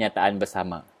satu kenyataan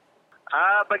bersama?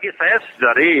 Bagi saya,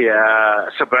 saudari,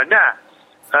 sebenarnya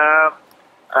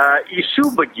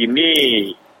isu begini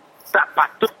tak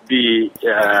patut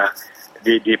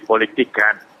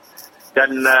dipolitikkan.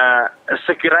 Dan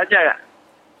sekiranya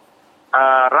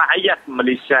rakyat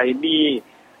Malaysia ini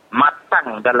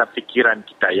matang dalam fikiran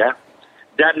kita, ya,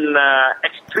 dan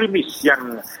ekstremis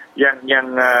yang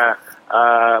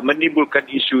menimbulkan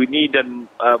isu ini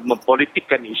dan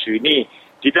mempolitikkan isu ini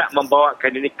tidak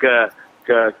membawakan ini ke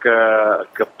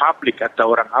publik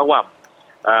atau orang awam,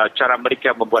 cara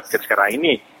mereka membuatkan sekarang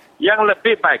ini. Yang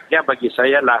lebih baiknya bagi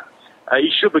saya lah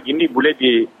isu begini boleh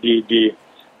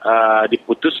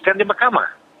diputuskan di mahkamah.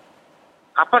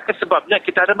 Apa sebabnya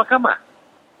kita ada mahkamah?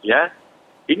 Ya,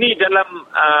 ini dalam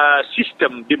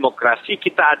sistem demokrasi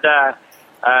kita ada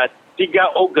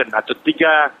 3 organ atau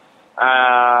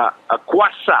 3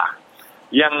 kuasa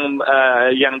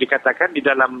yang dikatakan di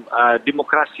dalam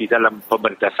demokrasi dalam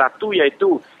pemerintah. Satu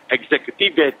yaitu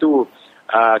eksekutif, yaitu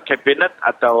kabinet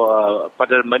atau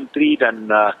Perdana Menteri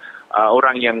dan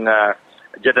orang yang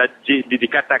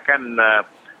dikatakan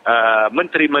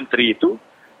menteri-menteri itu.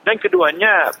 Dan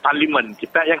keduanya parlimen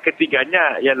kita. Yang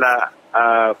ketiganya ialah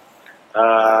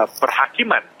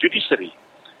perhakiman, judiciary.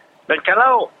 Dan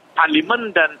kalau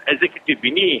parlimen dan eksekutif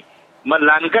ini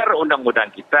melanggar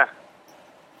undang-undang kita,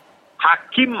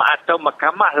 hakim atau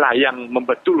mahkamah lah yang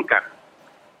membetulkan.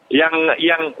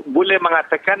 Yang boleh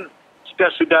mengatakan kita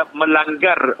sudah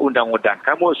melanggar undang-undang.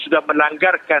 Kamu sudah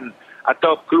melanggarkan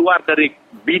atau keluar dari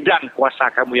bidang kuasa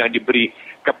kamu yang diberi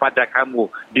kepada kamu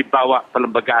di bawah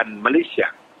perlembagaan Malaysia.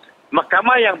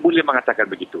 Mahkamah yang boleh mengatakan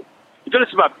begitu. Itulah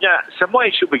sebabnya semua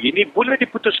isu begini boleh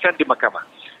diputuskan di mahkamah.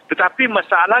 Tetapi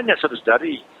masalahnya,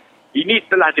 saudara-saudari, ini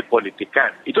telah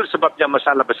dipolitikkan. Itu sebabnya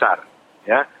masalah besar.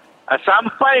 Ya.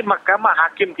 Sampai mahkamah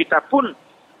hakim kita pun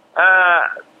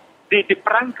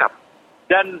diperangkap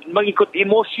dan mengikut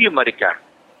emosi mereka.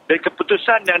 Dan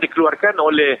keputusan yang dikeluarkan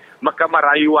oleh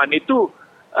Mahkamah Rayuan itu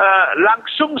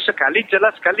langsung sekali,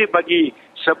 jelas sekali bagi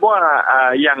semua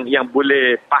yang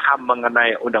boleh faham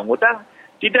mengenai undang-undang,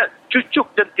 tidak cucuk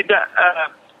dan tidak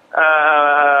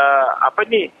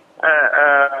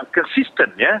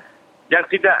konsisten, ya, yang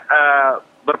tidak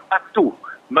berpatuh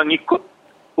mengikut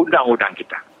undang-undang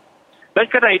kita. Dan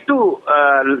kerana itu,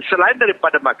 selain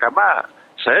daripada mahkamah,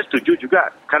 saya setuju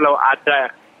juga kalau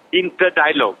ada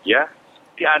interdialog, ya,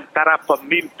 di antara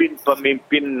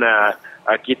pemimpin-pemimpin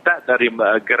kita dari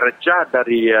gereja,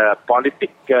 dari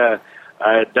politik,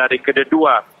 dari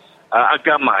kedua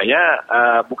agama, ya,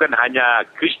 bukan hanya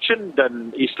Kristen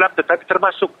dan Islam, tetapi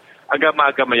termasuk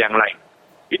agama-agama yang lain.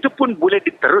 Itu pun boleh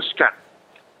diteruskan.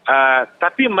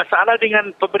 Tapi masalah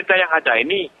dengan pemerintah yang ada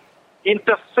ini,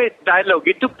 interfaith dialog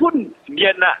itu pun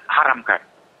dia nak haramkan.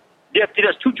 Dia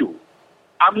tidak setuju.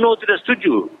 UMNO tidak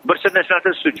setuju. Barisan Nasional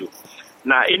tidak setuju.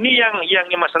 Nah, ini yang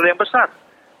masalah yang besar.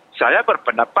 Saya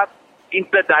berpendapat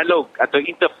interdialog atau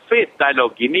interfaith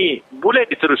dialog ini boleh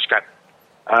diteruskan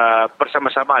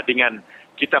bersama-sama dengan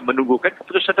kita menunggukan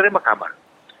keputusan dari mahkamah.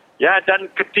 Ya, dan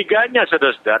ketiganya,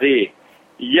 saudara-saudari,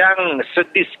 yang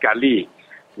sedih sekali,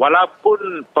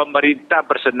 walaupun pemerintah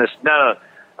Barisan Nasional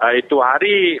itu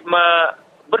hari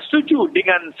bersetuju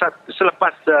dengan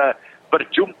selepas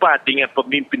berjumpa dengan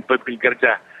pemimpin-pemimpin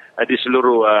gereja di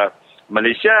seluruh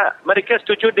Malaysia, mereka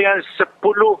setuju dengan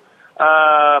 10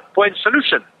 point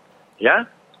solution, ya,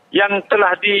 yang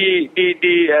telah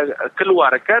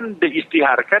dikeluarkan,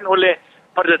 diisytiharkan oleh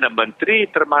Perdana Menteri,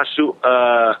 termasuk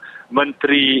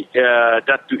Menteri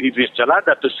Datuk Idris Jalal,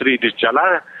 Datuk Seri Idris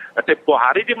Jalal, tempoh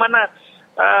hari di mana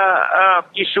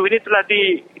isu ini telah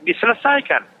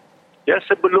diselesaikan, ya,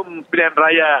 sebelum pilihan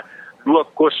raya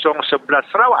 2011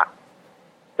 Sarawak.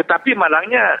 Tetapi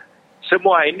malangnya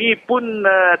semua ini pun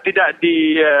tidak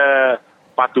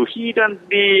dipatuhi dan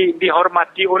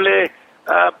dihormati oleh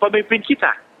pemimpin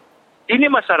kita.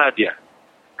 Ini masalah dia.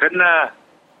 Kerana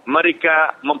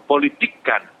mereka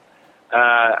mempolitikkan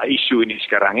isu ini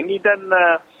sekarang ini, dan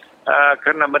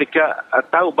kerana mereka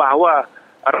tahu bahawa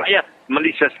rakyat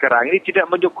Malaysia sekarang ini tidak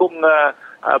menyokong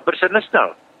Barisan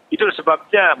Nasional. Itulah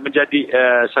sebabnya menjadi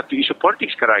satu isu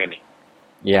politik sekarang ini.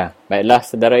 Ya, baiklah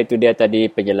saudara, itu dia tadi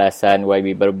penjelasan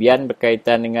YB Berbian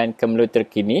berkaitan dengan kemelu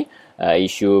terkini,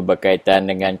 isu berkaitan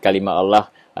dengan kalimah Allah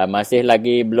masih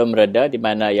lagi belum reda, di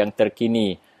mana yang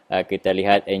terkini kita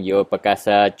lihat NGO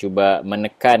Perkasa cuba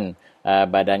menekan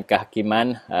badan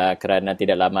kehakiman kerana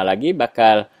tidak lama lagi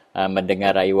bakal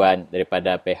mendengar rayuan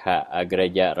daripada pihak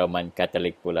Gereja Roman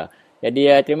Katolik pula. Jadi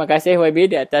terima kasih YB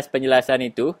di atas penjelasan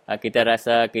itu. Kita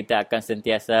rasa kita akan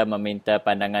sentiasa meminta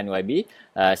pandangan YB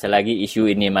selagi isu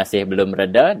ini masih belum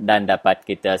reda dan dapat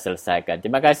kita selesaikan.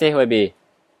 Terima kasih YB.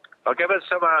 Okey,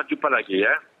 bersama jumpa lagi,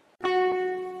 ya.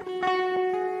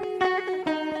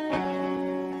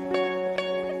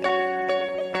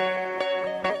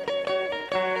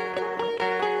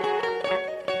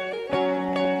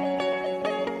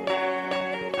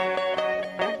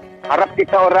 Harap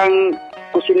kita orang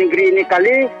Kursi Negeri ini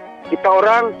kali, kita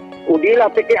orang udilah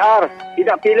PKR.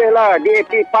 Tidak pilihlah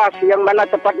DAP PAS yang mana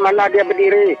tempat mana dia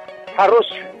berdiri. Harus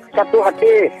satu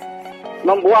hati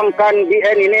membuangkan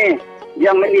BN ini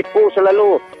yang menipu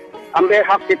selalu. Ambil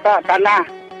hak kita, tanah,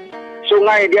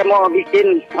 sungai dia mau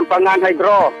bikin empangan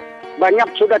hidro.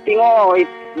 Banyak sudah tengok,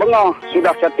 bengah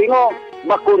sudah saya tengok,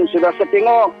 bakun sudah saya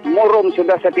tengok, murum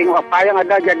sudah saya tengok. Apa yang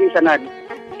ada jadi sana.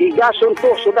 3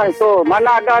 suntuk sudah itu.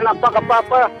 Mana ada nampak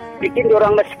apa-apa, bikin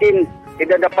diorang miskin,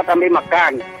 tidak dapat ambil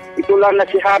makan. Itulah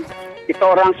nasihat kita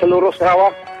orang seluruh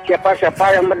Sarawak.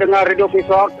 Siapa-siapa yang mendengar Radio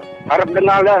Fisok, harap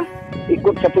dengarlah,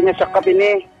 ikut satunya sekap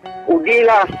ini.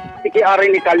 Udilah PKR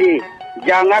ini kali.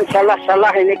 Jangan salah-salah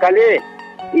ini kali.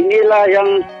 Inilah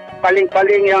yang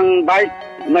paling-paling yang baik,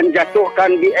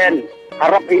 menjatuhkan BN.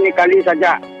 Harap ini kali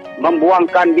saja,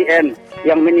 membuangkan BN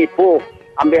yang menipu,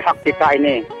 ambil hak kita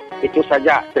ini. Itu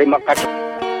saja. Terima kasih.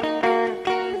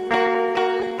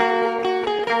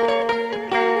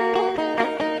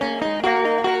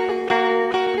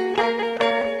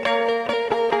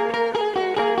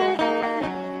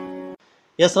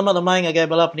 Ya, selamat lemai ngagai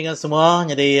bala pendengar semua.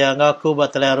 Jadi ngaku buat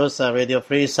terus Radio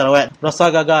Free Sarawak. Rasa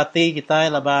gagah hati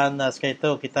kita laban sekali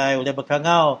itu kita boleh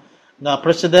berkangau dengan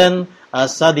Presiden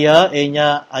Sadia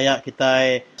nya ayat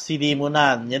kita CD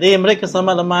Munan. Jadi mereka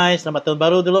selamat lemai, selamat tahun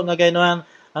baru dulu ngagai nuan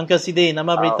Uncle CD,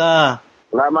 nama berita.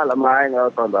 Selamat lemai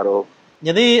tahun baru.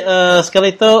 Jadi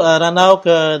sekali itu ranau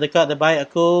ke dekat debai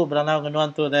aku beranau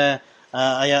dengan tu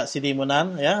ayat CD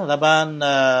Munan, ya. Laban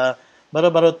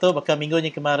baru-baru tu bakal minggu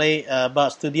ni kemarin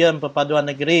bak studium perpaduan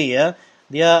negeri, ya.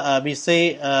 Dia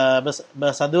bisi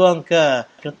bersaduang ke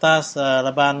kertas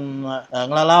laban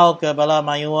ngelalau ke bala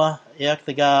mayuah, ya,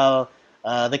 tegal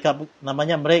dekat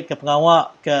namanya mereka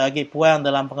pengawal ke agi puan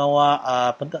dalam pengawal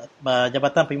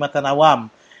Jabatan Perkhidmatan Awam.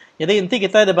 Jadi nanti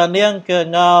kita ada banding ke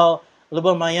ngau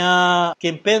lebih maya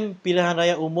kempen pilihan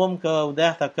raya umum ke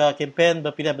udah tak ke kempen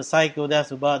berpilihan besar ke udah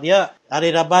sebab dia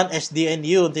hari Raban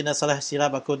SDNU tidak salah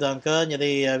silap aku dan ke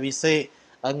jadi bisa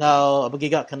ngau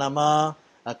bergigak ke nama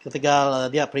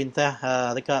ketegal dia perintah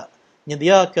dekat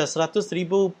nyedia ke 100,000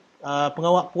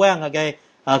 pengawal puang agai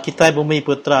kita Bumi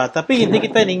Putra. Tapi ini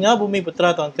kita dengar Bumi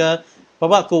Putra tuan ke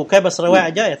bapak ku kai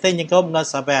Sarawak aja ya tanya kau mengal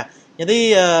Sabah.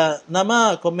 Jadi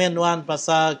nama komen Wan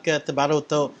pasal ke terbaru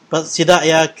tu sidak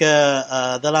ya ke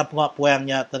dalam pengawal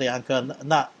puangnya tadi angka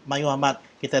nak mayu amat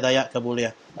kita dayak ke boleh.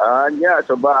 Ya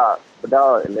coba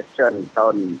pada election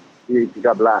tahun 2013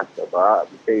 coba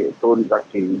kita turun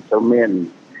kaki cermin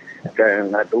ke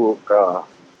ngadu ke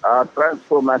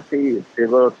transformasi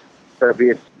civil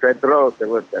service, federal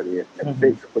civil service.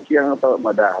 Jadi kucing atau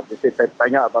madah. Jadi saya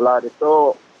tanya bala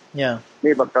itu,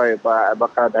 ni bakal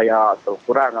daya atau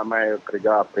kurang ramai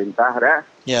kerja perintah dah.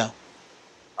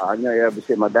 Hanya ya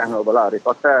bisa madah ngau bala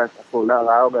reporters. Aku nak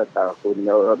lau kata aku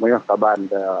menyoh kaban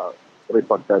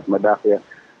reporters madah ya.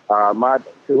 Mad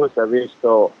civil service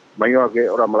tu menyoh ke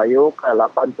orang Melayu ke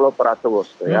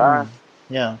 80% ya.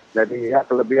 Jadi ya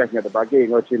kelebihannya dibagi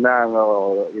ngau Cina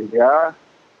ngau India.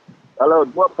 Kalau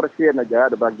 2% aja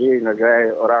dibagi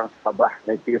ngagai orang Sabah,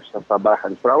 native Sabah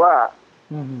dan Sarawak.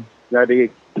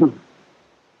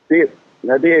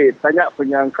 Jadi tanya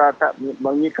penyangka tak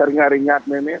mengikar ringat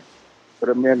memang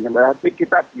permen tapi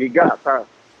kita gigak tak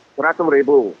 100,000.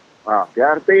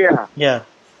 Berarti ya.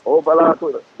 Oh bala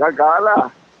aku gagal lah.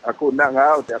 Aku nak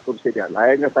ngau aku bisa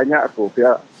lainnya tanya aku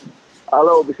dia.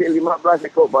 Kalau bisa 15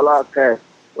 ekor bala ke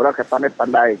orang ke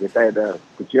pandai kita ada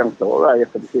kucing tu lah ya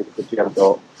bisa kucing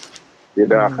tu.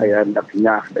 Tidak kayak nak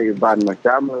kenyah dari ban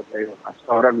macam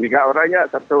orang tiga orangnya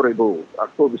 100,000.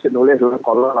 Aku bisa nulis dalam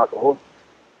kolom aku.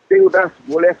 Tapi udah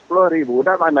boleh 10,000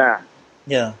 dah mana?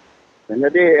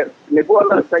 Jadi ni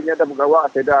boleh saya dah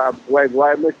bergawa saya dah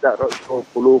buai mesti 10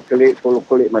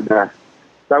 klik mana.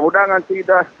 Saya udah nanti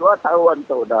dah 2 tahun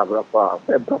tu dah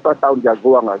berapa tahun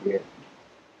jagoan lagi.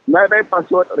 Nah dari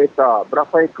password reta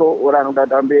berapa ikut orang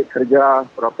dah ambil kerja,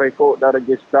 berapa ikut dah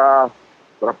register.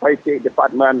 Berapa isi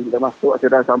department dah masuk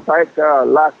sudah sampai ke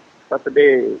last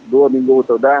Saturday 2 minggu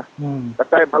tu dah.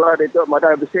 Kata bala dia tu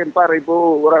ada bersih 4,000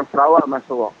 orang Sarawak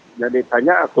masuk. Jadi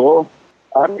tanya aku,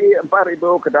 hari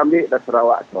 4,000 kedambi dah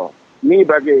Sarawak tu. Ni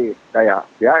bagi saya.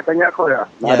 Ya tanya aku ya.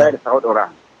 Ada sahut orang.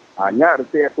 Hanya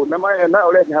reti aku nama nak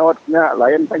oleh nyawatnya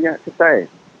lain tanya kita.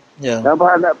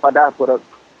 Nama nak pada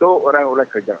tu orang oleh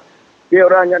kerja. Dia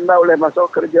orang yang nak boleh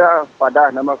masuk kerja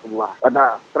pada nama keluar.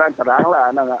 Pada terang lah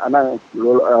anak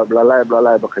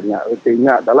belalai bekerja.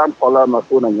 Artinya dalam kolom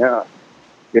aku nanya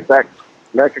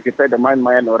kita dah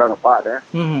main orang apa dah.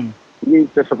 Ini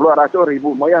 10,000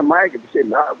 maya main bisa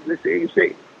nak bisa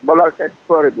bola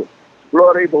 10,000.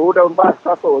 10,000 udah empat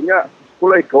satunya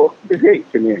 10 ekor bisa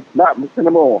sini. Nak mesti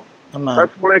nemu. 10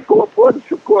 ekor pun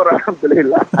syukur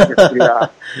alhamdulillah.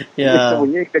 Kita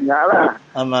bunyi kenyalah.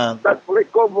 10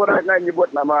 ekor orang nyebut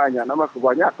namanya. Nama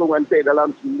kebanyak aku nanti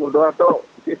dalam seminggu 2 tu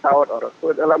si sahut orang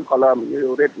tu dalam kolom.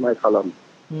 You read my column.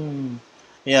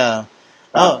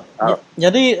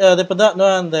 Jadi daripada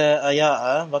nuan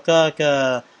ayah maka ke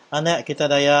anak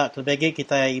kita daya kelebagi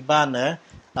kita iban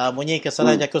bunyi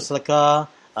kesalahan jakut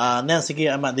seleka nan segi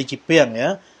amat dijipiang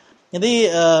ya. Jadi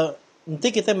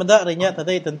nanti kita mendak rinya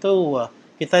tadi tentu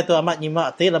kita itu amat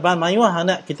nyimak ti leban mayuh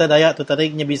anak kita daya tu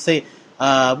tadi nya bisa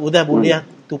udah boleh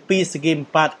tupi segi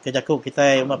 4 ke jakut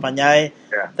kita umur panjai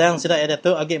dan sudah ada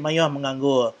tu agak mayuh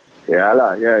menganggur.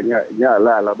 Yalah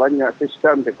lah banyak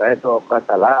sistem kita itu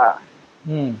salah.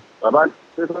 Leban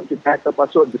sistem kita itu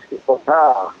pasut di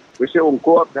kota. Bisa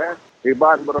ungkup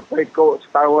riban berapa ekor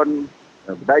setahun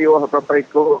dayuh berapa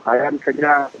ekor kayan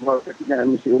kenya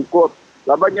mesti ungkup.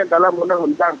 Labanya dalam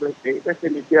undang-undang kita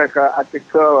sendiri ke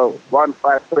artikel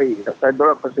 153 the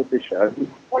Federal Constitution.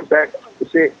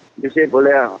 Bisa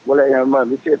boleh yang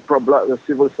bisa problem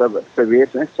civil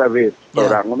service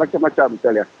orang macam-macam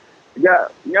misalnya. Ya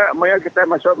maya kita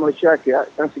masuk Malaysia ya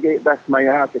yang segi dah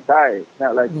maya kita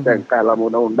nak lagi dalam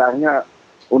undang-undang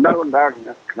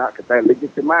nak kita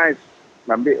legitimize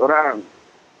ambil orang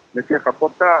Malaysia ke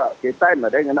kota kita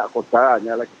ada yang nak kota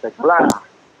nyala kita kalah.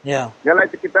 Jalan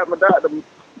kita mendak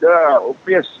dah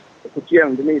obvious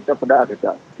kucing ini kita pada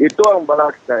kita. Itu yang bala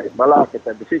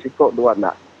kita di sisi kok dua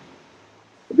nak.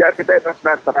 Jadi kita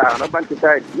terang lepas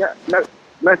kita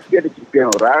nak dia dicipin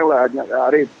orang lah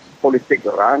hari politik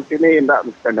orang sini tidak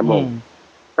mesti nemu.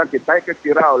 Kan kita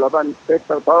kekirau lepas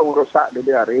kita tahu merosak di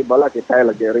hari bala kita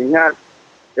lagi ringat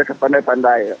ya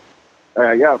pandai-pandai.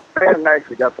 Ya ngai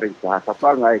kerja perintah,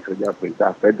 siapa ngai kerja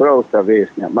perintah federal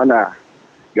service-nya mana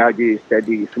gaji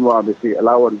steady semua mesti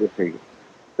allowance mesti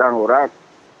sang orang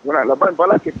Lepas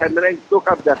bala kita nering tu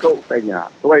kan jatuh tanya.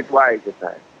 Tuai-tuai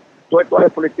kita.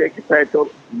 Tuai-tuai politik kita itu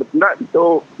nak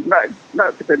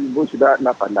kita sudah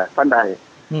nak pandai.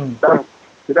 Dan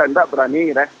sudah nak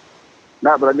berani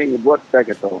nak berani buat saya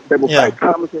gitu. Saya buka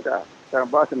iklan sudah. Saya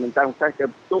bahas tentang saya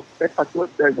kebetul saya patut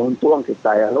saya untung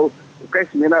kita ya. Lalu bukan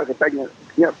seminar kita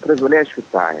nya privilege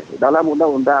kita. Dalam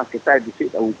undang-undang kita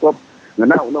disita untuk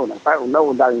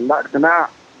undang-undang nak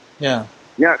kena. Ya.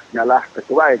 Nyalah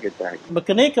ketua kita.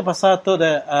 Berkenai ke pasal tu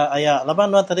ayat laban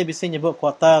nuan tadi bisa nyebut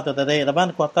kuota tu tadi.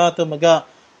 Laban kuota tu mega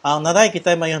narai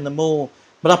kita mayah nemu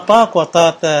berapa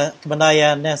kuota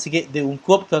kebendayaan yang sikit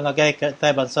diungkup ke ngagai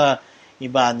kita bangsa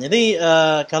Iban. Jadi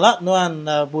kalau nuan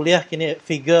boleh kini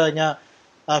figurnya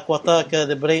kuota ke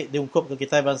diberi diungkup ke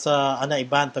kita bangsa anak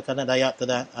Iban atau anak Dayak tu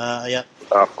dah ayat.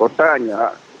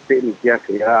 Kuotanya ini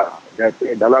kira-kira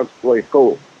dalam 10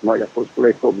 ekor. Nak jatuh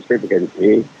 10 ekor mesti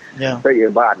berganti. Saya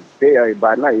Iban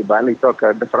itu ke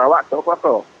Sarawak tu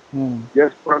apa? Dia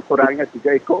kurang-kurangnya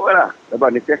 3 ekor lah. Lepas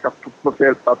ni dia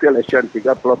population 30%.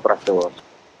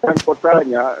 Dan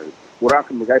kotanya kurang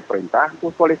sebagai perintah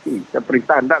tu polisi. Dan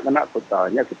perintah tak kena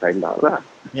kotanya kita hendak lah.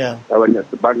 Kalau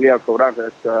sebagai orang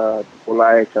ke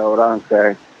Pulai, ke orang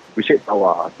ke Bisik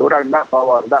Tawar. Orang nak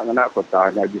Tawar tak kena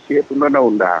kotanya. Bisik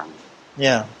undang-undang.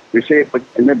 Bisik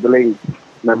ini beling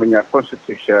namanya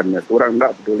constitution. Orang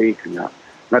tak peduli kena.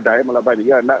 Nah, daya melaban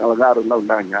dia nak melanggar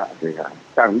undang-undangnya.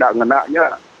 Sang tak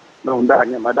ngenaknya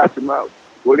undang-undangnya. Mada cuma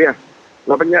boleh.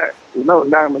 Lepas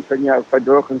undang-undang misalnya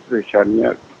federal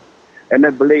constitutionnya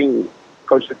enabling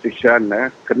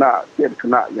constitution kena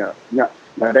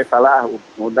ada salah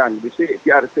undang bisik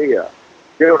PRC ya.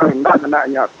 Dia orang tak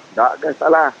kenanya tak ada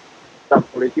salah. Tak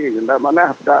polisi tak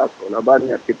mana dah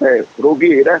labannya kita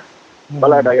rugi dah.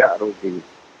 Bala daya rugi.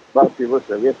 Sebab civil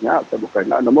service-nya kita bukan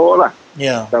nak nemu lah.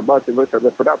 Sebab civil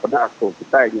service pada aku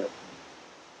kita nya.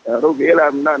 Rugi lah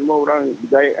nak nemu orang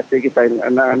budaya hati kita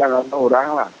anak-anak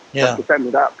orang lah. Kita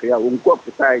tidak kaya ungkup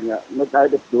kita nya. Nak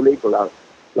ada peduli kalau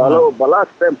lalu balas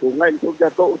tempungan itu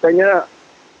jatuh tanya.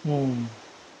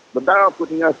 Betul aku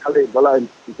tinggal sekali balas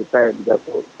kita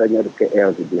jatuh tanya di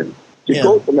KL dia.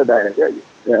 Cukup pun ada ya.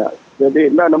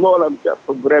 Jadi nak nemu lah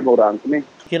program orang ni.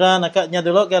 Kira nakatnya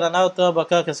dulu kerana tu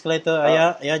bakal ke sekali tu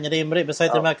ayah ya jadi memberi besar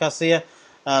terima kasih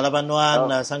laban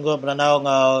nuan sanggup berandau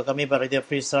ngau kami pada Radio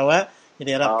Free Sarawak.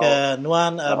 Jadi harap ke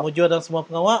nuan mujur dan semua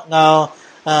pengawak ngau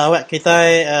kita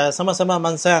sama-sama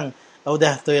mansang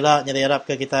udah tu lah jadi harap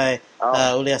ke kita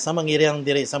boleh sama ngiring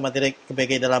diri sama diri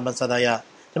kebagai dalam bangsa Dayak.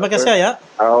 Terima kasih ya.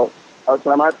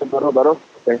 Selamat baru-baru.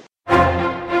 Okay.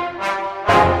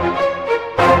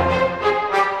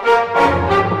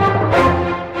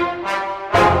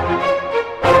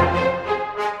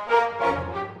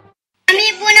 Kami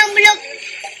pun nak blok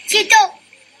situ.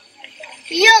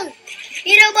 Yang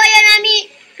ira bayar kami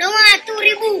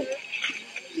 200,000.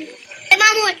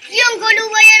 Mahmud, yang kodu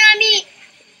bayar kami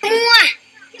semua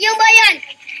yang bayar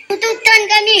tuntutan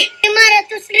kami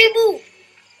 500,000.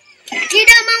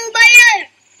 Tidak mau bayar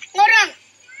orang.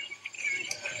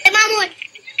 Mahmud,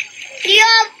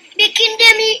 dia bikin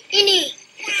demi ini.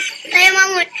 Saya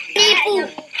Mahmud, tipu.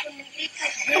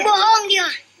 Kebohong dia.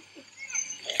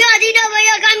 Dia tidak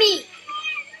bayar kami.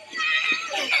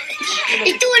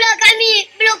 Itulah kami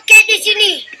blokade di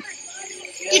sini.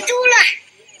 Itulah.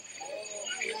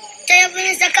 Saya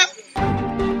punya cakap.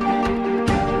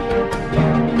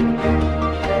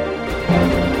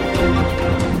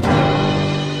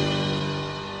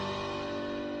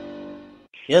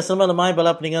 Ya, selamat lemai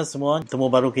bala pendengar semua. Temu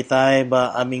baru kita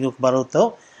minggu baru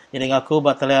tu. Jadi aku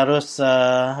batalai harus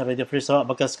Radio Free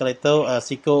Sarawak bakal sekali tu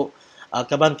siku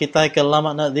kaban kita ke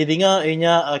lama nak didengar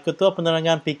ianya Ketua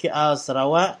Penerangan PKR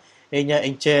Sarawak ianya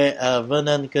Encik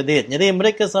Vernon Kedit. Jadi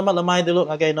mereka selamat lemai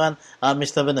dulu ngagai nuan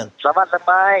Mr. Vernon. Selamat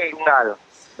lemai Ungal.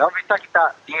 Nama kita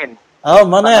Din. Oh,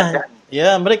 mana?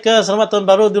 Ya, mereka selamat tahun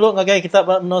baru dulu ngagai kita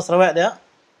menurut Sarawak dia.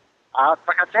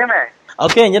 Terima kasih,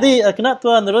 Okey, jadi kena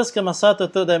tuan terus ke masa tu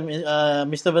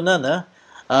Mr. Vernon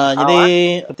jadi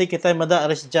seperti kita mendak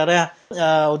ada sejarah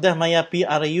udah maya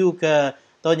PRU ke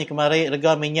tahun ni kemarin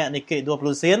rega minyak ni ke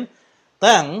 20 sen.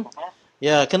 Tang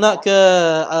ya kena ke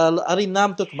hari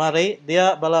 6 tu kemarin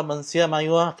dia bala mensia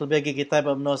mayuah kelebih kita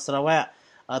bermenur Sarawak.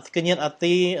 Kenyat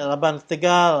hati laban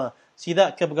Tegal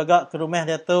sidak ke bergagak ke rumah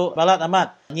dia tu balat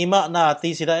amat. Nyimak na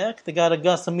hati sidak ya ketika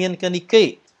rega semin ke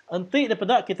niki. Nanti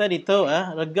daripada kita di tu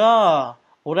rega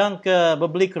orang ke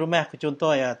berbeli ke rumah ke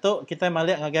contoh ya. Tu kita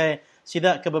malik ngagai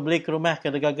sidak ke berbeli ke rumah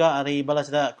ke gagak hari balas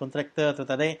sidak kontraktor tu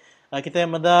tadi. Kita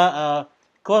menda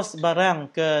kos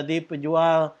barang ke di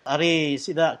penjual hari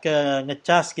sidak ke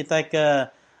ngecas kita ke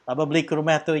berbeli ke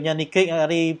rumah tu nya nikik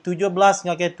hari 17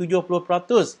 ngagai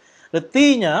 70%.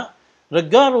 Retinya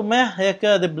rega rumah ya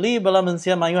ke dibeli bala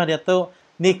mensia mayuh dia tu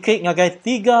nikik ngagai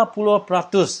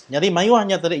 30%. Jadi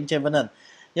mayuhnya tadi Encik Vernon.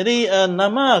 Jadi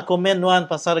nama komen nuan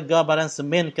pasal rega barang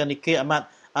semen ke nikik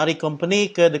amat ari company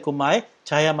ke dekumai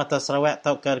Cahaya Mata Sarawak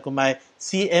atau ke dekumai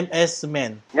CMS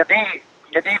Semen.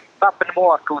 Jadi bab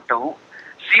penemu aku tu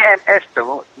CMS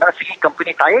tu nak segi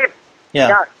company taib.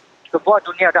 Ya. Sebuah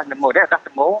dunia dah nemu dah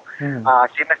temu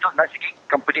CMS tu nak segi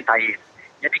company taib.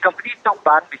 Jadi company tu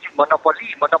ban bisik monopoli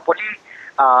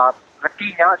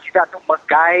artinya tidak tu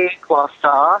megai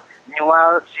kuasa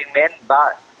nyual semen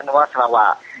ba benua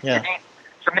Sarawak. Jadi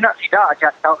sebenarnya tidak aja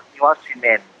tahu nyual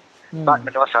semen ba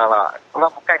benua Sarawak.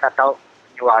 Kalau bukan nak tahu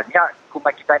jualnya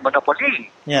kumai kita monopoli.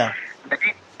 Jadi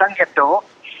tang itu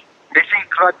desi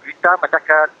keluar berita macam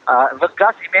rega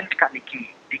semen dekat Niki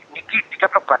 30%.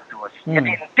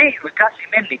 Jadi nanti rega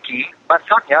semen Niki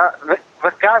maksudnya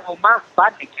rega rumah ban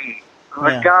Niki.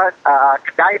 Rega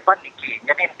kedai ban Niki.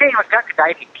 Jadi nanti rega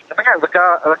kedai Niki. Namanya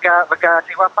rega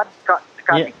sewa ban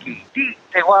dekat Niki. Di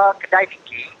sewa kedai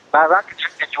Niki, barang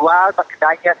kejual bak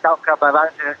kedainya atau ke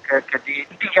barang ke di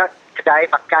nanti yang kedai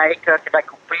makai ke kedai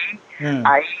kopi,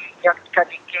 air yang dekat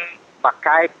Niki,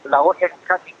 makai laut yang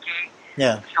dekat Niki.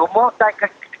 Semua tak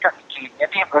dekat Niki.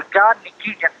 Jadi rega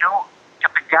Niki itu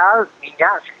ketegal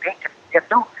minyak semen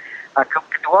itu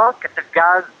kedua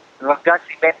ketegal rega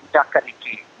semen dekat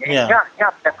Niki. Ya,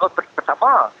 penangguh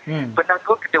pertama.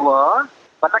 Penangguh kedua,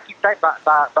 mana kita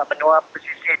bak benua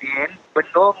pesisir din,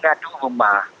 belum ngadu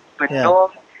rumah,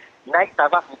 belum naik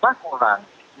taraf rumah kurang.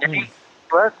 Jadi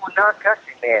berguna ke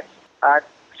semen.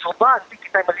 Cuba nanti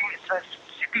kita beli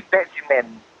city bag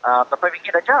semen. Berapa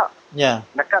ringgit aja?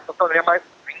 Nak total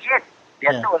RM5.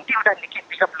 Dia tu nanti udah nikit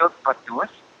 30%.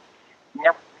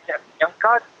 Yang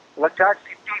kau rega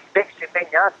city bag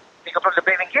semennya 30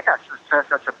 lebih ringgit dah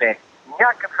sebeg.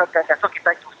 Nyak ke ngasuh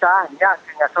kita susah, nyak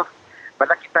ke ngasuh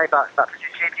bala kita bak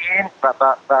pesisir din,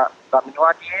 bak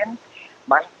menua din,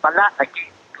 main balat lagi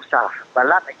susah.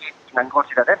 Balat lagi nanggur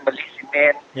sudah dan beli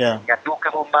semen, ngadu ke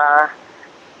rumah.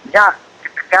 Nyak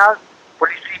ketegal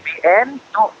polisi BN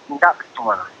tu tidak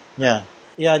betul. Ya,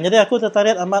 jadi aku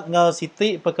tertarik amat dengan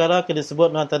Siti perkara yang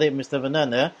disebut dengan tadi Mr.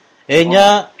 Vernon ya.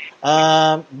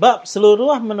 Bab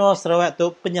seluruh menua Sarawak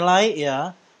tu penyelai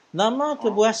ya. Nama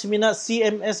kebuah seminar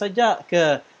CMS saja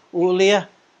ke uliah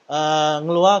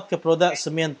ngeluar ke produk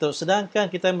semen tu. Sedangkan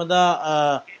kita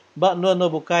menda bak no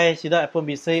bukai sidak pun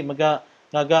bisa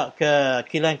ngagak ke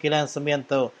kilang-kilang semen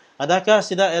tu. Adakah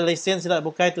sidak lesen sidak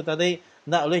bukai tu tadi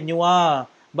nak boleh nyua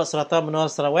bak serata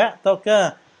menua Sarawak atau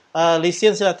ke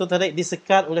lesen sidak tu tadi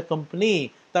disekat oleh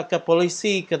company atau ke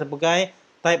polisi ke terpegai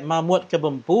type mamut ke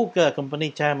Bempu ke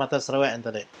company Cahaya Mata Sarawak yang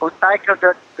tadi? Utai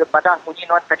kepada bunyi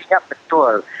nuan tadinya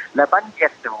betul. Lepas dia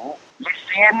tu,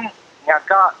 lesen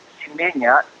nyaga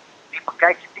semennya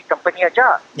dipakai city company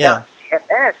aja.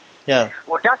 CMS.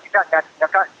 Udah tidak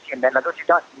nyaga semen, lalu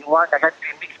tidak nyual nyaga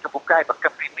premix kebukai,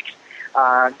 bahkan premix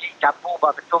di capu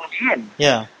betul din.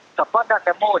 Siapa nak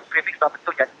nemu premix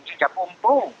betul di capu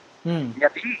empung.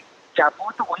 Jadi,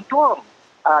 capu tu untung.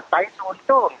 Tai tu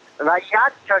untung.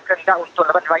 Rakyat kena untung.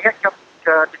 Lepas rakyat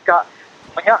ke dekat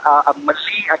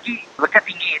meli lagi berkat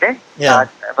tinggi deh.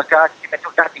 Berkat semen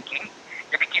tu dah tinggi.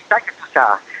 Jadi kita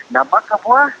kesusah. Nama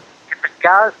kebuah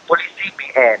ketegal polisi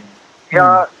BN.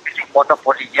 Dia bisik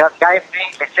monopoli. Dia gaya beri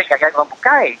lesen gaya orang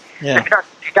bukai.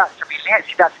 Tidak sebilik,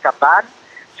 tidak sekaban,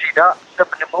 tidak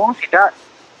sepenemu, tidak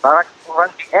barang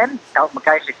orang BN tahu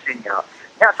bukai lesennya.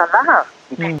 Ya salah.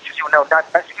 Sisi undang-undang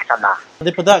tak sikit salah.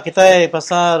 Jadi pedak kita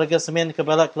pasal rega semen ke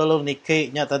balak lalu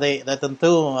nikiknya tadi. Dan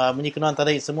tentu menyikenuan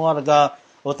tadi semua rega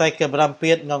utai ke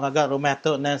berampit ngagak rumah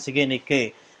tu dan segi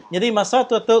nikik. Jadi masa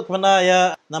tu kemana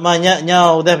ya namanya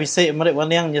udah bisik mereka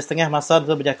waniang setengah masa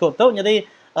tu berjakut tu. Jadi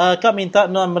kak minta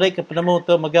nuan mereka penemu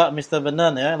tu megak Mr.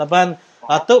 Vernon ya. Lepas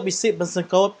tu bisik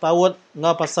bersengkut paut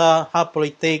ngah pasal hal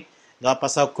politik, ngah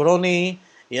pasal koroni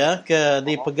ya ke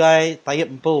dipegai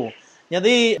tayyip empu.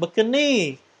 Jadi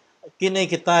berkini kini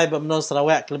kita bermenua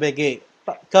Sarawak lebih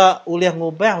ke uliah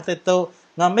ngubah waktu itu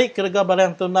ngambil ke rega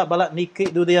barang tu nak balak nikik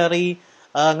dua hari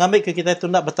ngambil ke kita tu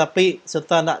nak bertapi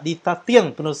serta nak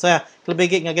ditatiang penusah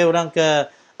lebih ngagai orang ke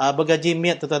bergaji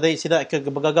miat tu tadi sidak ke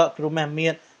bergagak ke rumah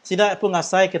miat sidak pun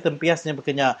ngasai ke tempiasnya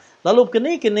berkenyak lalu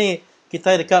kini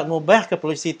kita dekat ngubah ke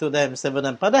polisi tu dan Mr.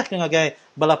 Vernon padah ke ngagai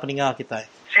bala peninggal kita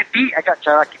jadi agak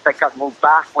cara kita kat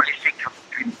ngubah polisi ke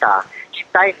perintah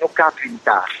kita nukar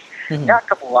perintah. Nak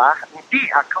ke bawah, nanti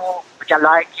aku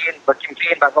berjalan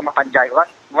berkimpin, bergumah panjai.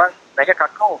 Orang nanya ke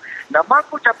aku, nama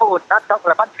aku cabut, nak tahu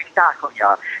lepas perintah aku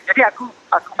ya. Jadi aku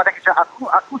pada kisah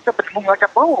aku sebelum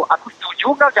cabut, aku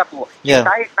setuju kau cabut.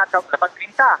 Kita nak tahu lepas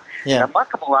perintah. Nama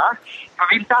ke bawah,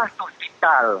 perintah tu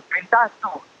hospital, perintah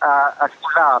tu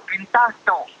sekolah, perintah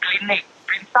tu klinik,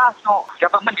 perintah tu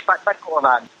government department ke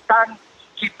orang. Dan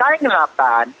kita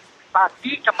ngelapan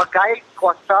parti kemegai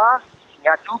kuasa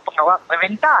ngadu pengawal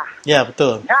pemerintah. Ya,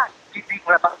 betul. Nah, kita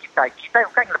ngelapan kita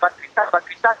bukan ngelapan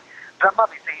perintah drama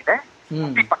bisnis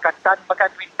Nanti pakatan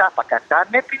perintah, pakatan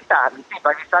perintah. Nanti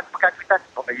barisan pekan perintah,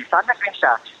 barisan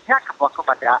perintah. Yang kebuah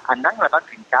kepada anang ngelapan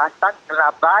perintah dan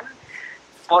ngelapan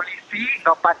polisi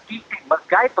ngopati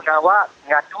megai pengawal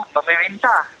ngadu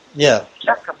pemerintah. Ya.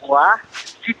 Yang kebuah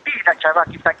Siti nak cara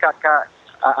kita ke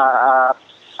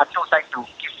atau saya tu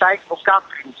kita buka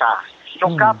perintah.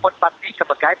 Nuka pun parti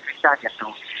kebagai perintah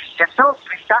itu. Jadi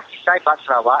perintah kita Bang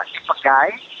Sarawak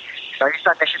dipegai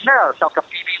Barisan Nasional atau ke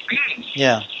PBB.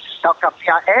 Ya. Atau ke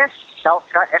PRS, atau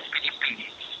ke SPDP.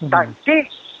 Nanti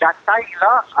data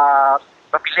ialah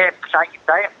apabila pesaing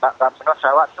kita Menua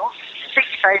Sarawak tu, nanti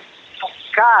kita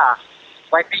buka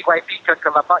YB ke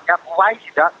kelabak,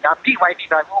 ngambil YB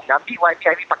baru, ngambil YB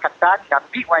hari Pakatan,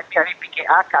 ngambil YB hari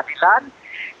PKA keadilan,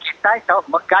 kita tahu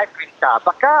megai perintah.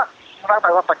 Maka orang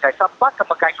bawa pandai, siapa ke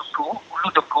megai duku, ulu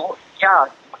duku, ya,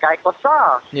 megai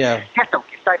kuasa. Ya. Ya tu,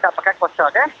 kita tak pakai kuasa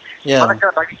Ya. Kalau ke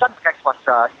barisan pakai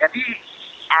kuasa. Jadi,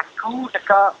 aku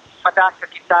dekat pada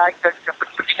kita, ke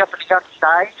pendengar-pendengar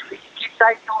kita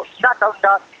itu tak tahu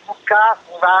nak buka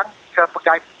orang ke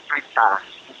pegai perintah.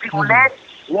 Tapi boleh,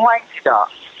 mulai tidak.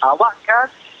 Awak kan,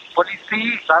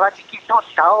 polisi, salah sikit tu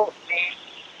tahu ni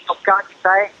tukar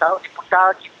kita, tahu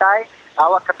diputar kita,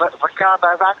 awak ke bekal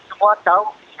barang semua tahu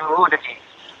dulu lagi.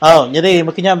 Oh, jadi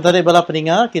makanya tadi bala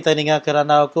pendengar, kita dengar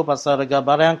kerana aku pasal rega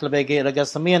barang, lebih rega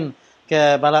semin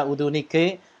ke bala udu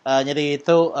nike. Jadi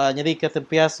itu jadi ke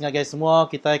tempias ngagai semua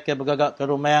kita ke bergagak ke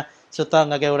rumah serta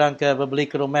ngagai orang ke berbeli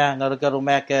ke rumah ngaga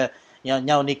rumah ke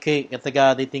nyau nike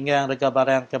ketika ditinggal rega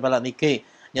barang ke bala nike.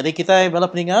 Jadi kita bala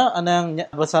pendengar anang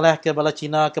bersalah ke bala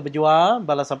Cina ke berjual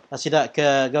bala sidak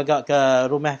ke gagak ke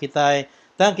rumah kita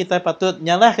dan kita patut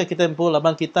nyalah ke kita empu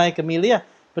laban kita ke milih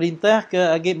perintah ke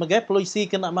agi megai polisi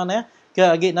ke nak mana ke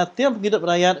agi natiam hidup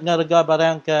rakyat ngarega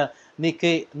barang ke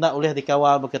niki nak boleh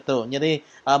dikawal begitu. Jadi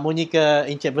munyi ke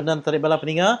encik benan tarik bala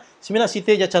pendengar, semina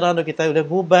siti je cara untuk kita boleh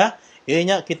ngubah,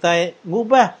 ianya kita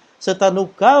ngubah serta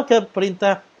nukal ke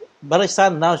perintah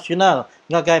Barisan Nasional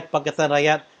ngagai Pakatan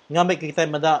Rakyat ngambil kita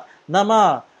mendak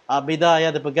nama beda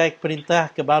ya dipegai perintah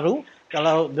ke baru.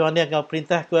 Kalau dia ke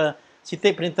perintah ke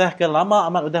siti perintah ke lama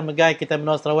amat udah megai kita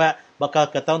Menua Sarawak bakal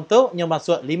ke tahun tu yang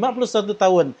masuk 51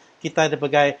 tahun kita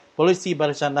dipegai polisi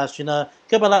Barisan Nasional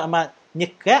ke bala amat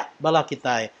nyekak bala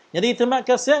kita. Jadi terima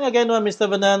kasih ngagai Nuan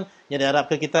Mr. Benan. Jadi harap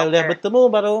ke kita boleh bertemu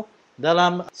baru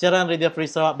dalam siaran Radio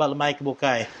Free Sarawak Balmai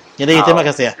Kebukai. Jadi terima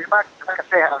kasih. Terima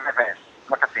kasih Alfred.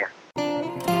 Terima kasih.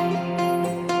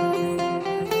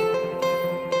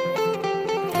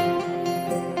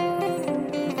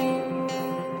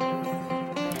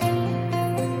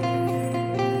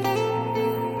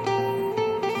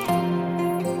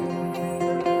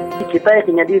 Kita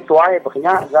yang jadi tuai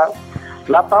berkenyak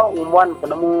nak tahu umuan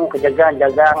penemu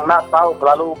kejagaan-jagang, nak tahu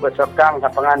selalu berserkang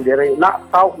kapangan diri, nak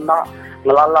tahu nak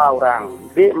ngelala orang.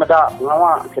 Di medak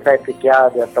pengawak kita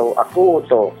fikir dia tahu aku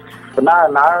tu. Benar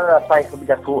saya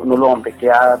kebijaku nulung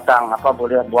fikir tang apa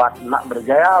boleh buat nak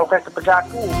berjaya okey kepada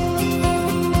aku.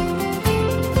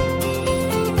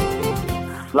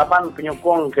 Lapan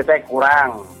penyokong kita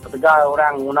kurang. Ketiga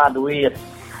orang guna duit.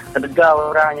 Ketiga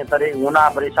orang yang tadi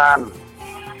guna barisan.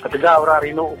 Ketiga orang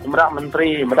rindu medak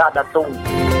menteri, medak datung.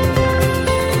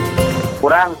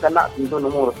 Kurang kena tentu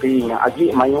nomor tiga.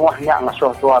 Agi mayuahnya ngasuh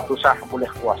tua tusah boleh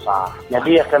kuasa.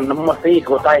 Jadi akan nomor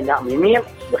tiga kota yang minit.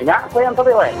 Banyak apa yang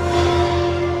tadi weh.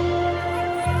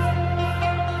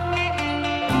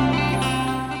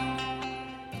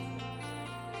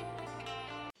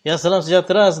 Ya, salam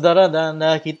sejahtera saudara dan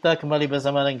kita kembali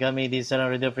bersama dengan kami di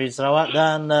siaran Radio Free Sarawak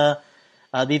dan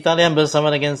di talian bersama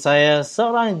dengan saya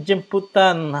seorang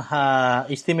jemputan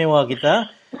istimewa kita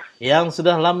yang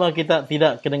sudah lama kita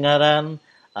tidak kedengaran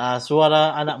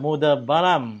suara anak muda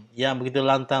Baram yang begitu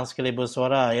lantang sekali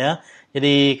bersuara ya.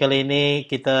 Jadi kali ini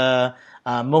kita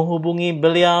menghubungi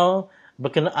beliau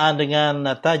berkenaan dengan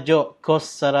tajuk kos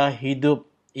sara hidup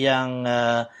yang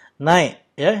naik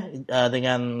ya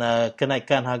dengan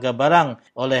kenaikan harga barang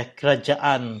oleh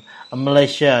kerajaan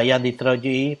Malaysia yang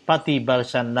diterajui Parti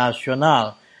Barisan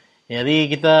Nasional.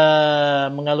 Jadi kita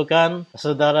mengalukan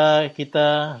saudara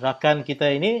kita, rakan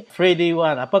kita ini, Freddy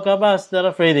Wan. Apa khabar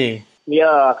saudara Freddy?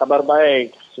 Ya, kabar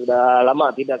baik. Sudah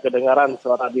lama tidak kedengaran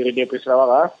suara di Radio Free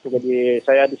Sarawak. Jadi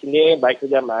saya di sini baik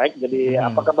saja Mike. Jadi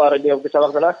apa kabar Radio Free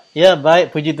Sarawak sana? Ya,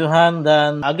 baik puji Tuhan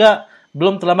dan agak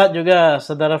belum terlambat juga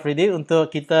saudara Freddy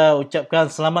untuk kita ucapkan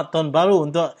selamat tahun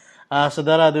baru untuk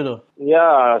saudara dulu.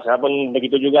 Ya, saya pun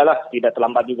begitu juga lah. Tidak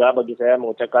terlambat juga bagi saya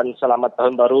mengucapkan selamat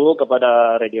tahun baru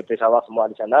kepada Radio Pesawat semua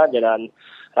di sana. Dan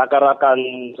rakan-rakan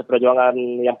seperjuangan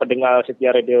yang pendengar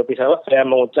setia Radio Pesawat, saya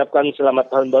mengucapkan selamat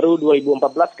tahun baru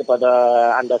 2014 kepada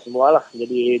anda semua lah.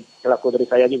 Jadi selaku dari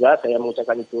saya juga, saya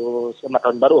mengucapkan itu selamat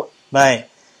tahun baru.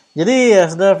 Baik. Jadi,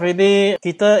 Saudara Freddy,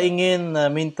 kita ingin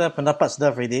minta pendapat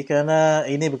Saudara Freddy kerana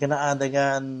ini berkenaan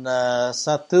dengan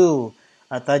satu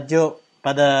tajuk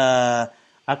pada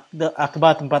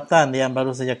akhbar tempatan yang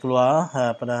baru saja keluar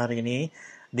pada hari ini,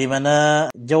 di mana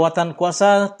jawatan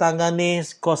kuasa tangani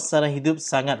kos sara hidup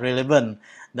sangat relevan,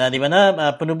 dan di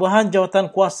mana penubuhan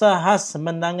jawatan kuasa khas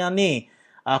menangani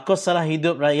kos sara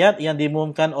hidup rakyat yang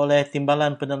diumumkan oleh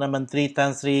Timbalan Perdana Menteri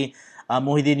Tan Sri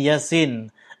Muhyiddin Yassin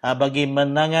bagi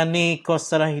menangani kos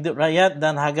sara hidup rakyat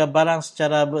dan harga barang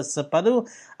secara bersepadu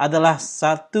adalah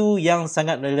satu yang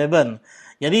sangat relevan.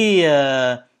 Jadi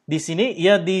di sini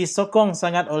ia disokong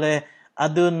sangat oleh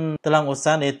Adun Telang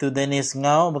Usan iaitu Dennis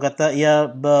Ngau, berkata ia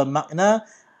bermakna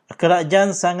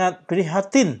kerajaan sangat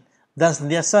prihatin dan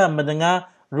sentiasa mendengar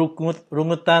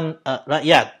rungutan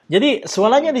rakyat. Jadi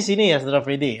soalannya di sini ya Saudara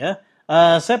Freddy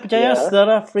saya percaya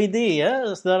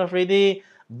Saudara Freddy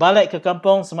balik ke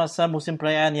kampung semasa musim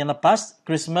perayaan yang lepas,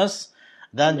 Christmas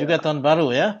dan juga Tahun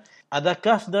Baru ya.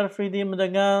 Adakah Saudara Freddy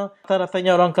mendengar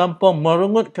rata-ratanya orang kampung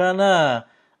merungut kerana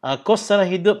kos sara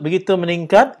hidup begitu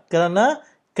meningkat kerana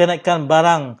kenaikan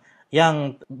barang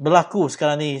yang berlaku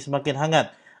sekarang ni semakin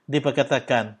hangat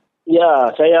diperkatakan?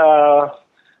 Ya, saya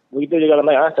begitu juga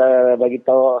lama ya. Saya bagi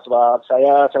tahu sebab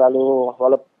saya selalu,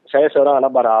 walaupun saya seorang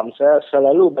anak baram, saya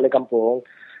selalu balik kampung.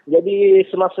 Jadi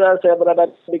semasa saya berada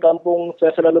di kampung,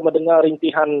 saya selalu mendengar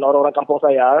rintihan orang-orang kampung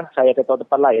saya. Saya tak tahu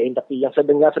tempat lain, tapi yang saya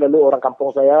dengar selalu orang kampung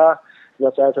saya.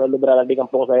 Saya selalu berada di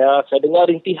kampung saya dengar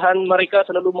rintihan mereka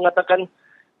selalu mengatakan,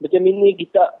 macam ini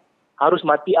kita harus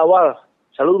mati awal.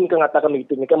 Selalu mereka mengatakan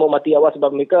begitu. Mereka mau mati awal sebab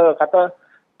mereka kata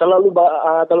terlalu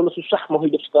susah mau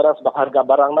hidup sekarang sebab harga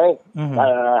barang naik,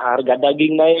 harga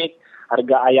daging naik,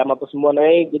 harga ayam apa semua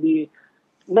naik. Jadi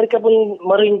mereka pun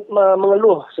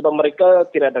mengeluh sebab mereka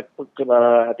tidak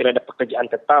ada pekerjaan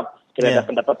tetap, tidak ada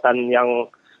pendapatan yang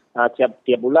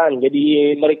tiap bulan.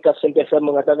 Jadi mereka sentiasa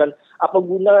mengatakan, apa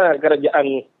guna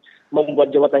kerajaan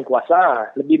membuat jawatan kuasa?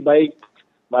 Lebih baik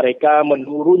mereka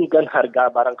menurunkan harga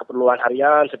barang keperluan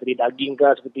harian seperti daging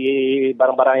ke, seperti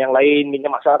barang-barang yang lain,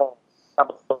 minyak masak,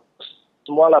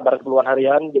 semualah barang keperluan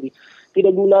harian. Jadi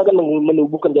tidak guna kan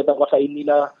menubuhkan jawatan kuasa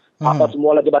inilah. Apa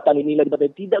semualah jabatan inilah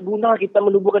jabatan. Tidak guna kita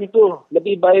menubuhkan itu.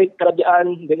 Lebih baik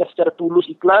kerajaan dengan secara tulus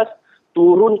ikhlas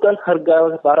turunkan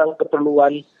harga barang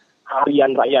keperluan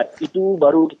harian rakyat. Itu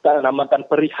baru kita namakan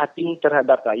prihatin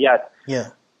terhadap rakyat.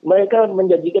 Mereka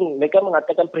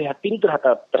mengatakan prihatin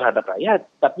terhadap rakyat,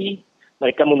 tapi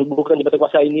mereka menubuhkan jabatan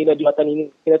kuasa ini dan jabatan ini,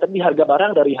 tapi harga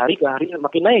barang dari hari ke hari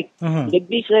makin naik.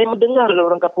 Jadi saya mendengar dari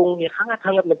orang kampung yang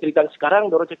hangat-hangat menceritakan sekarang,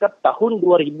 orang cakap tahun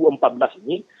 2014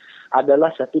 ini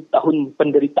adalah satu tahun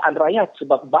penderitaan rakyat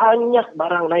sebab banyak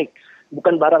barang naik.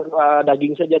 Bukan barang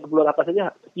daging saja, keperluan apa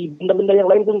saja, tapi benda-benda yang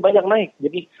lain pun banyak naik.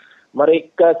 Jadi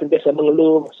mereka sentiasa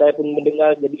mengeluh, saya pun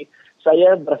mendengar. Jadi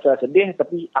saya berasa sedih,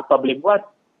 tapi apa boleh buat?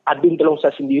 Adun Telong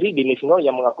saya sendiri di Nasional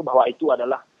yang mengaku bahwa itu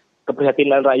adalah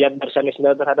keprihatinan rakyat Barisan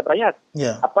Nasional terhadap rakyat.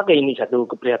 Apakah ini satu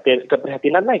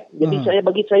keprihatinan naik? Jadi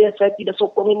bagi saya tidak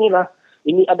sokong inilah.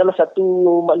 Ini adalah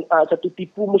satu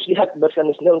tipu muslihat Barisan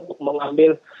Nasional untuk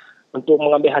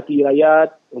mengambil hati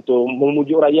rakyat, untuk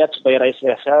memujuk rakyat supaya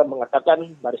rakyat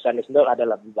mengatakan Barisan Nasional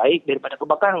adalah lebih baik daripada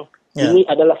pembangkang. Ini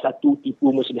adalah satu tipu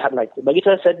muslihat naik. Bagi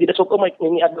saya tidak sokong naik.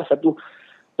 Ini adalah satu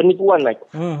penipuan naik.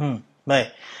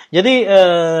 Baik. Jadi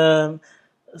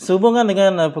sehubungan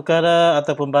dengan perkara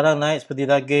ataupun barang naik seperti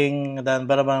daging dan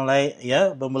barang-barang lain,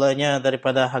 ya, bermulanya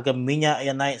daripada harga minyak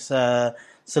yang naik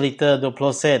seliter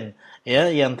 20 sen,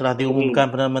 ya, yang telah diumumkan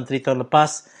Perdana Menteri tahun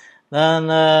lepas. Dan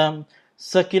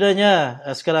sekiranya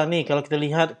sekarang ni kalau kita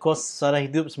lihat kos sara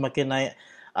hidup semakin naik,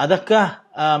 adakah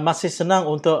masih senang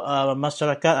untuk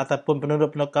masyarakat ataupun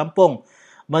penduduk-penduduk kampung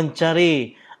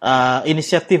mencari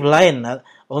inisiatif lain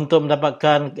untuk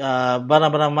mendapatkan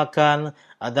barang-barang makan,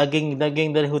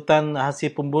 daging-daging dari hutan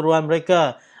hasil pemburuan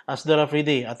mereka, Saudara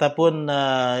Freddy, ataupun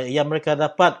yang mereka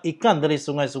dapat ikan dari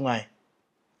sungai-sungai?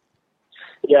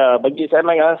 Ya, bagi saya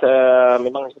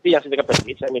memang seperti yang saya cakap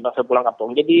tadi, saya memang sepulang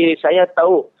kampung. Jadi saya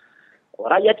tahu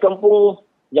rakyat kampung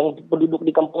yang penduduk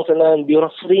di kampung sana, dia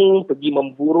sering pergi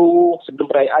memburu sebelum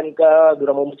perayaan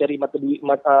diorang mau mencari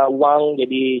mata uang.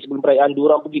 Jadi sebelum perayaan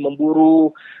diorang pergi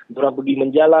memburu, diorang pergi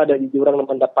menjala dan diorang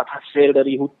mendapat hasil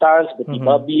dari hutan seperti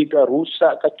babi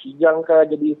rusa kijang.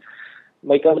 Jadi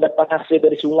mereka mendapat hasil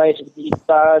dari sungai seperti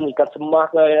ikan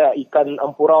semah, ikan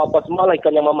ampurau, apa semua lah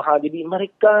ikan yang mahal. Jadi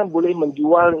mereka boleh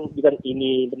menjual dengan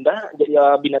ini benda,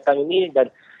 jadi binatang ini, dan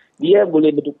dia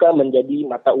boleh bertukar menjadi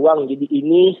mata uang. Jadi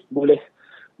ini boleh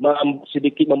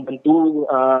sedikit membantu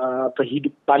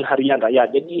kehidupan harian rakyat.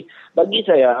 Jadi bagi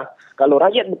saya, kalau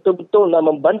rakyat betul-betul nak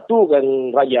membantukan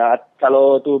rakyat,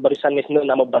 kalau tu Barisan Nasional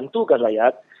nak membantukan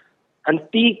rakyat,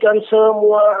 hentikan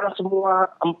semua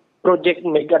projek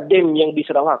mega dam yang di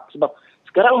Sarawak. Sebab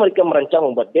sekarang mereka merancang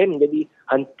membuat dam, jadi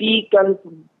hentikan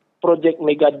projek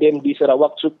mega dam di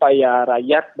Sarawak supaya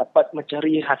rakyat dapat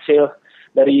mencari hasil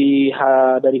dari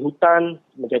hutan,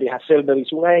 mencari hasil dari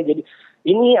sungai. Jadi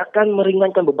ini akan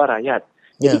meringankan beban rakyat.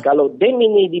 Jadi kalau dam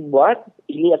ini dibuat,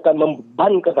 ini akan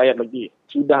membebankan rakyat lagi.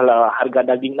 Sudahlah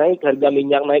harga daging naik, harga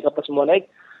minyak naik, apa semua naik.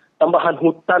 Tambahan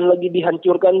hutan lagi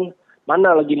dihancurkan.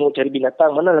 Mana lagi mau cari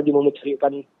binatang, mana lagi mau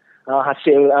mencarikan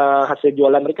hasil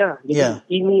jualan mereka. Jadi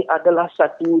ini adalah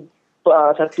satu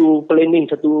planning,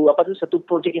 satu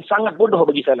projek yang sangat bodoh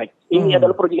bagi saya. Ini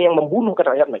adalah projek yang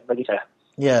membunuhkan rakyat bagi saya.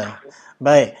 Ya,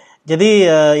 baik. Jadi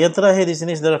yang terakhir di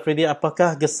sini, Saudara Freddy,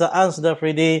 apakah gesaan Saudara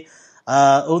Freddy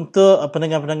untuk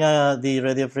pendengar-pendengar di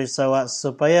Radio Free Sarawak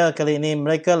supaya kali ini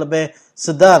mereka lebih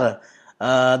sedar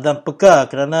dan peka,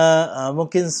 kerana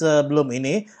mungkin sebelum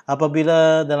ini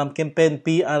apabila dalam kempen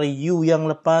PRU yang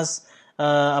lepas,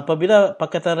 apabila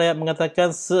Pakatan Rakyat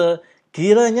mengatakan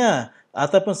sekiranya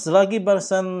ataupun selagi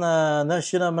Barisan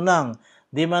Nasional menang,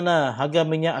 di mana harga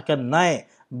minyak akan naik,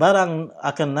 barang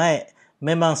akan naik,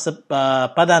 memang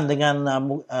padan dengan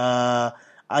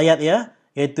ayat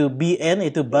iaitu BN,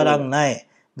 iaitu barang naik.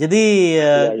 Jadi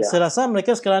saya rasa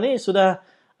mereka sekarang ni sudah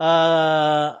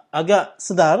agak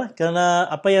sedar, kerana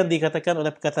apa yang dikatakan oleh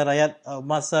Pakatan Rakyat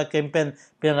masa kempen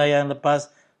pilihan raya yang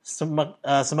lepas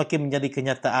semakin menjadi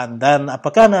kenyataan. Dan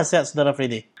apakah nasihat Saudara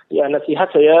Freddy? Ya, nasihat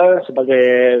saya sebagai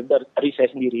dari saya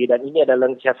sendiri, dan ini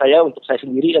adalah nasihat saya untuk saya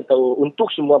sendiri atau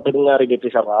untuk semua pendengar Radio Free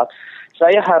Sarawak.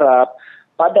 Saya harap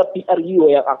pada PRU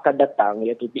yang akan datang,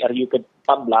 iaitu PRU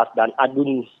ke-14 dan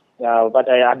ADUN,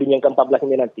 pada ADUN yang ke-14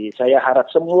 ini nanti, saya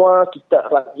harap semua kita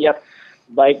rakyat,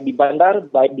 baik di bandar,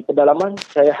 baik di pedalaman,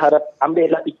 saya harap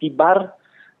ambillah iktibar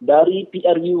dari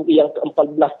PRU yang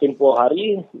ke-14 tempoh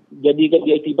hari, jadikan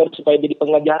dia iktibar supaya jadi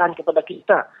pengajaran kepada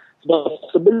kita.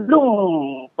 Sebelum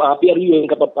PRU yang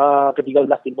ke-13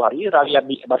 tempoh hari, rakyat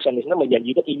di Barisan Nasional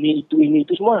menjanjikan ini,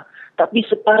 itu semua. Tapi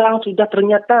sekarang sudah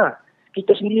ternyata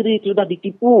kita sendiri sudah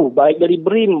ditipu, baik dari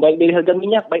BRIM, baik dari harga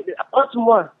minyak, baik dari apa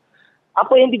semua.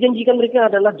 Apa yang dijanjikan mereka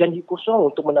adalah janji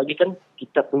kosong untuk menagihkan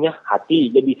kita punya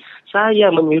hati. Jadi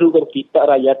saya menyerukan kita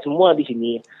rakyat semua di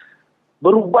sini,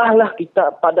 berubahlah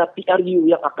kita pada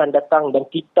PRU yang akan datang, dan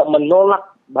kita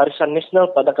menolak Barisan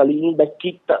Nasional pada kali ini, dan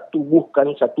kita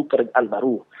tubuhkan satu kerajaan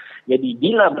baru. Jadi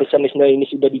bila Barisan Nasional ini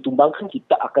sudah ditumbangkan,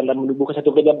 kita akan menubuhkan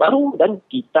satu kerajaan baru, dan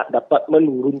kita dapat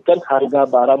menurunkan harga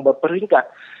barang berperingkat.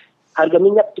 Harga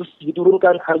minyak terus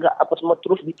diturunkan, harga apa semua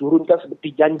terus diturunkan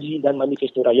seperti janji dan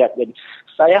manifesto rakyat. Jadi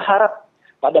saya harap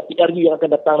pada PRU yang akan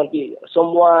datang nanti,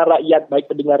 semua rakyat, baik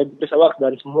pendengar di Sarawak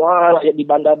dan semua rakyat di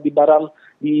bandar, di barang,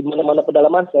 di mana-mana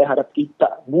pedalaman, saya harap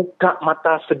kita buka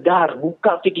mata, sedar,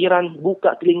 buka pikiran,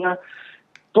 buka telinga,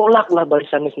 tolaklah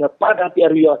Barisan Nasional pada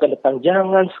PRU yang akan datang.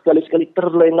 Jangan sekali-sekali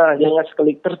terlena, jangan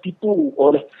sekali tertipu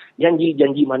oleh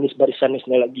janji-janji manis Barisan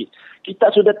Nasional lagi. Kita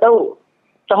sudah tahu,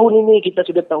 tahun ini kita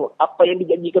sudah tahu apa yang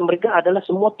dijanjikan mereka adalah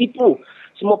semua tipu,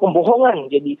 semua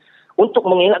pembohongan. Jadi untuk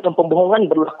mengelakkan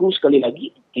pembohongan berlaku sekali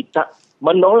lagi, kita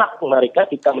menolak mereka,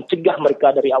 kita mencegah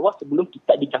mereka dari awal sebelum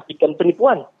kita dicampikkan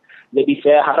penipuan. Jadi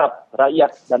saya harap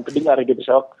rakyat dan pendengar Radio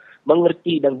Sarawak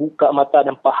mengerti dan buka mata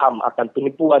dan paham akan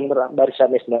penipuan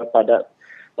Barisan Nasional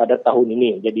pada tahun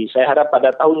ini. Jadi saya harap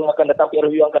pada tahun yang akan datang,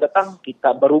 PRU yang akan datang,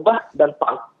 kita berubah dan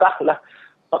pangkahlah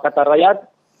Pakatan Rakyat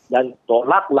dan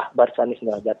tolaklah Barisan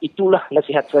Nasional. Dan itulah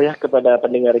nasihat saya kepada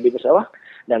pendengar Radio Sarawak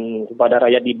dan kepada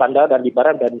rakyat di bandar dan di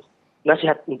barat, dan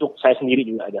nasihat untuk saya sendiri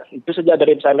juga ada. Itu saja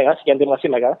dari saya, Mega. Sekian, terima kasih,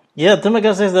 Mega. Ya, terima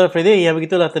kasih, Saudara Freddy. Ya,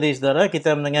 begitulah tadi, Saudara.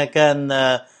 Kita mendengarkan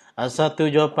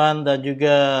satu jawapan dan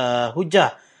juga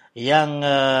hujah yang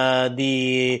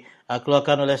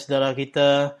dikeluarkan oleh saudara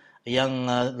kita yang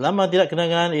lama tidak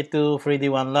kenal, itu Freddy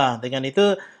Wanlah. Dengan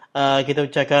itu, kita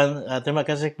ucapkan terima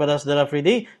kasih kepada saudara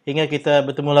Freddy, hingga kita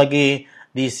bertemu lagi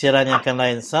di siaran yang akan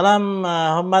lain. Salam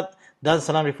hormat dan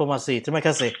salam reformasi. Terima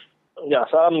kasih. Ya,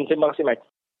 salam. Terima kasih, Mike.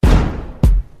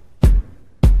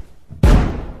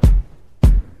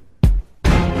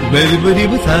 Beri-beri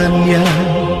bertanya,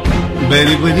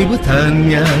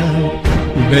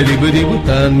 beri-beri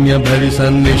bertanya,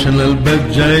 Barisan Nasional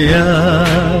berjaya.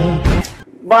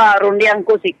 Baru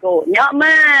diangku siko. Nyak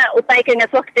ma utai kena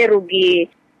swakte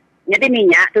rugi. Jadi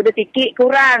minyak tu detikik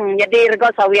kurang. Jadi rego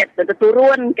sawit tu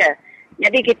turun ke.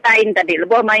 Jadi kita ini tadi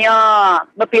lebih maya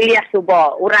berpilih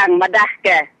subo orang madah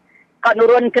ke. Kau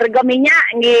nurun ke rego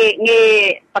minyak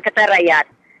ngi pakatan rakyat.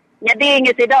 Jadi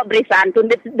ngi sedok berisan tu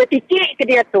detikik ke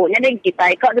dia tu. Jadi kita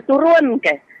kau turun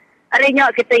ke. Harinya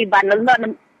kita iban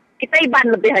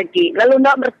lebih lagi. Lalu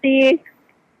nak berti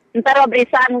antara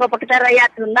berisan kau pakatan rakyat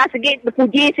tu. Nah segi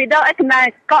berpuji sedok kena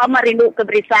kau amat rindu ke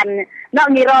berisan. Nak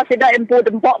ngira sedok empu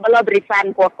dempok bala berisan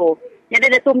aku. Jadi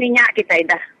dia tu minyak kita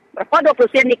dah. Berapa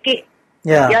 20 sen dikit.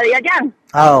 Ya Jang.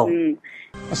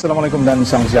 Assalamualaikum dan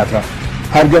salam sejahtera.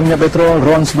 Harga minyak petrol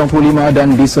RON 95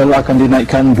 dan diesel akan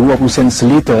dinaikkan 20 sen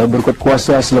seliter berikut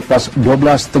kuasa selepas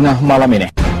 12 tengah malam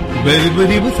ini.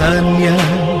 Beri-beri bertanya,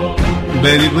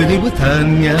 beri-beri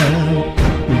bertanya,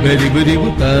 beri-beri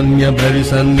bertanya,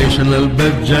 Barisan Nasional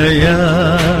berjaya.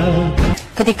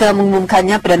 Ketika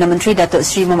mengumumkannya, Perdana Menteri Datuk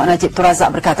Seri Muhammad Najib Tun Razak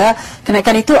berkata,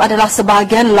 kenaikan itu adalah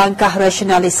sebahagian langkah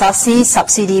rasionalisasi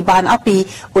subsidi bahan api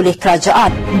oleh kerajaan.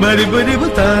 Beri-beri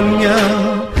bertanya,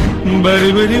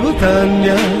 beri-beri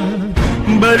bertanya,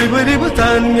 beri-beri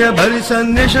bertanya,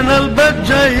 Barisan Nasional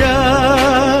berjaya.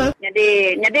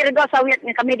 Jadi rego sawit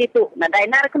kami ditu. Nah,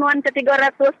 dainar kenuan ke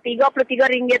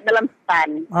RM333 dalam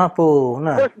setan. Apa?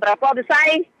 Nah. Terus berapa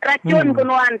besar racun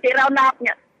kenuan tirau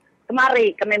napnya.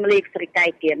 Kemari kami beli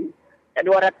serikaikin.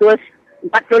 245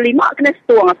 kena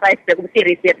setuang saya sudah mesti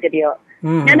riset ke dia.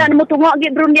 Yang nak nemu tunggu lagi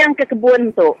berundiang ke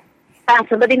kebun tu.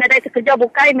 Sebab ini ada kerja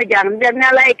bukai mejang. Dan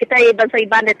nalai kita bangsa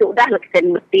iban itu dah lah kita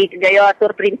mesti gaya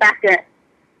atur perintah ke.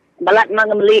 Balat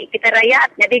mengemeli kita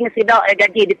rakyat. Jadi ngesidok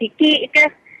gaji detiki ke.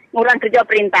 Ngurang kerja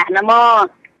perintah. Nama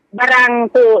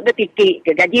barang tu detiki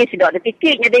ke. Gaji sidok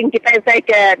detiki. Jadi kita saya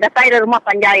ke datai rumah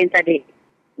panjain tadi.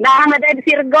 Nah, ada di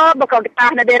sirgo, bakal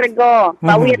getah ada rego,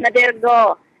 bawit ada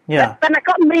rego. Ya. Karena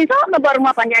kau merisa baru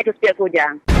rumah panjang itu setiap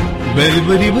kujang.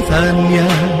 Beri-beri bertanya,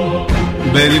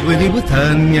 beri-beri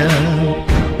bertanya,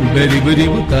 beri-beri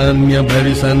bertanya,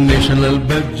 Barisan Nasional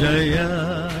berjaya.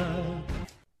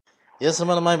 Ya,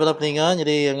 semalam bala peningan,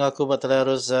 jadi ngaku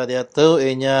terus dia tu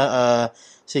ianya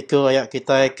siku ayak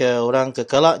kita ke orang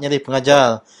kekalak jadi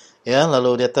pengajar. Ya,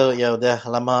 lalu dia tu ya udah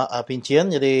lama pincian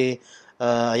jadi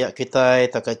ayat kita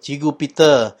tak Cikgu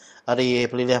Peter hari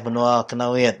peliliah benua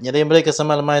Kenawit. Jadi mereka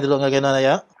sama lemai dulu ngaganan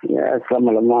ayat. Ya,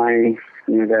 sama lemai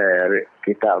ni dari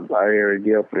kita bari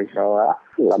radio Perisawa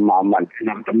lama amat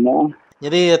nak temu.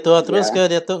 Jadi tu terus ke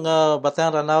dia tu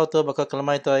batang ranau tu bakal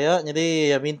kelemai tu ayat.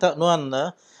 Jadi minta nuan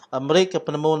mereka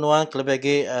penemu nuan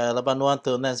kelebih laban nuan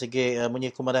tu nan segi munyi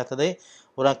kumadah tadi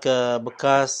orang ke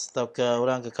bekas atau ke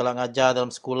orang ke kalang ajar dalam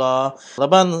sekolah.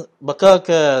 Laban bakal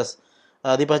ke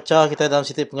dibaca kita dalam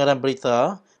situs pengarang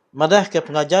berita, madah ke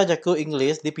pengajar jaku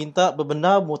Inggeris dipinta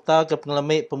berbenar muta ke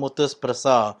pengelamik pemutus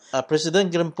persa. Presiden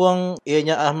Gerempuang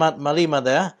ianya Ahmad Mali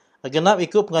madah, genap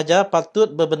ikut pengajar patut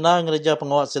berbenar ngerja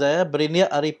pengawat sedaya berniat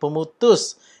hari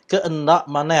pemutus ke endak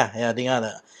manah. Ya,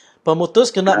 dengar. Pemutus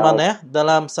kena manah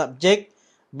dalam subjek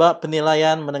bab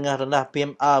penilaian menengah rendah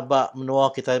PMA bab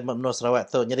menua kita menua Sarawak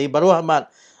tu. Jadi baru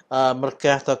Ahmad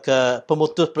merkah atau ke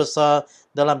pemutus persa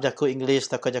dalam jaku Inggeris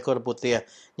atau ke jaku putih.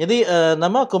 Jadi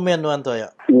nama komen nuan tu ya.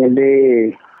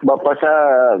 Jadi bapa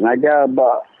saya ngajar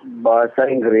bahasa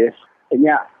Inggeris.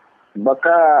 Nya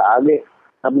baka agi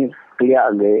kami kelia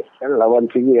agi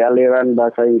lawan segi aliran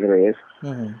bahasa Inggeris.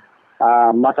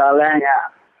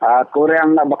 Masalahnya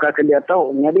kurang nak baka ke dia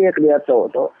tahu. Jadi ke dia tahu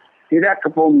tu tidak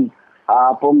ke pom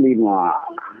 5.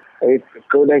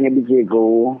 Kau dah jadi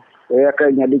cikgu. Ya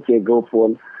ke jadi cikgu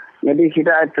pun. Jadi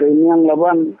kita training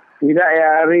lawan tidak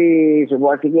ya hari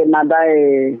sebuah sikit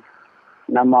nadai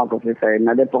nama aku kita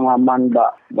nadai pengalaman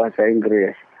bahasa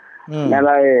Inggeris.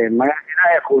 Nalai maya tidak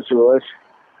ya khusus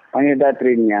maya dah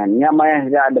training. Nya maya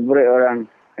tidak ada beri orang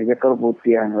jakar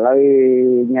putih.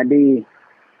 Lalu jadi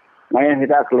maya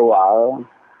tidak keluar.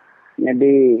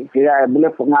 Jadi tidak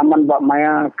boleh pengalaman bak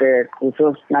maya ke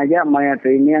khusus ngaja maya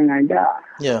training ngaja.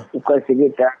 Ya. Bukan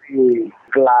sikit dari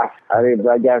kelas hari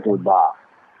belajar subah.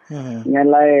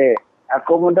 Nyalai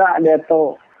aku muda dia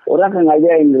tu orang yang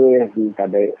ngajar Inggeris ni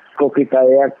tadi. Kau kita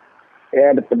ya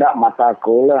pedak mata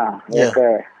aku lah. Ya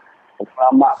ke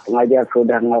lama pengajar aku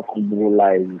dah ngaku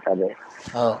mulai tadi.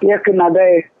 Ya kena ada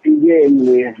tiga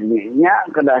Inggeris ni.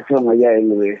 Nyak kena suruh ngajar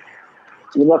Inggeris.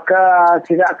 Maka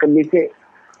tidak kebisik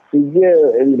tiga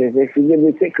Inggeris. Tiga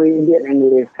bisik kredit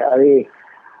Inggeris hari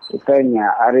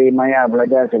utanya hari maya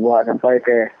belajar sebuah sampai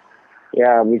ke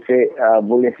ya bisik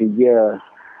boleh tiga.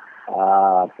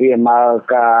 PMR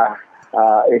ke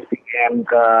SPM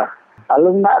ke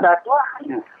alum nak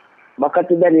datang maka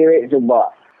tidak direct cuba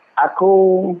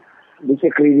aku bisa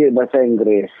kredit bahasa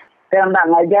Inggeris Saya nak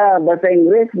ngajar bahasa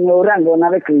Inggeris, ni orang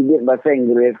guna kredit bahasa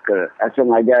Inggeris ke, asal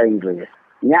ngajar Inggeris.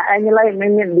 Nya ini lain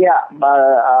minit dia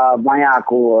maya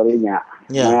aku orinya.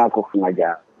 Maya aku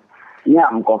ngajar. Nya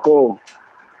mkoko.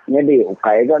 Jadi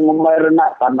ukai kan membayar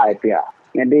nak pandai dia.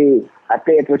 Jadi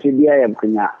ate itu si dia yang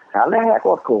punya. Salah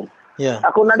aku.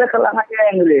 Aku nada kalau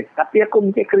ngajar Inggeris, tapi aku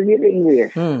mesti kredit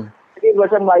Inggeris. Jadi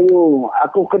bahasa Melayu,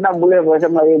 aku kena boleh bahasa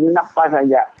Melayu nak pas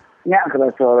saja. Nya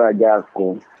kerasa aja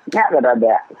aku. Nya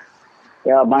ada.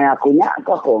 Ya, maya aku nya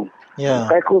aku.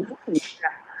 Kayak aku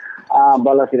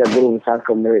balas tidak guru besar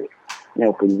kembali yang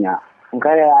punya.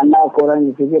 Kayak anak orang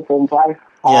yang sini form 5,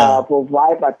 form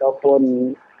 5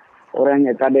 ataupun orang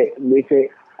yang tadi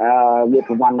bisa dia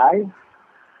pemandai,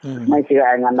 masih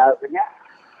yang anak punya.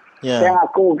 Yang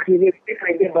aku kiri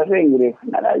bahasa Inggris,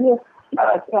 ada aja,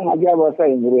 ada ngajar bahasa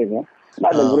Inggris ya.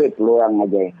 Ada great peluang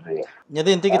ngajar Inggris. Jadi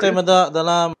nanti kita ada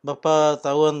dalam beberapa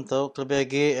tahun tu lebih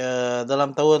lagi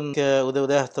dalam tahun ke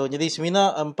udah tu. Jadi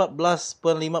semina 14.5%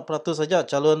 saja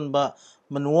calon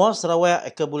menua Sarawak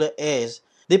ke boleh ACE.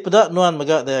 Di pedak nuan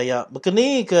megak daya.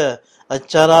 Berkeni ke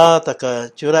acara tak ke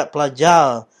curat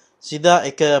pelajar sida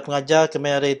ke pengajar ke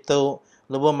mari tu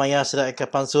lebih maya sida ke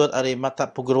pansut ari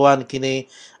mata perguruan kini.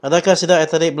 Adakah sida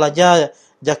tadi belajar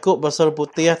Jakub bahasa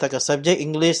putih tak ke subjek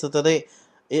English tu tadi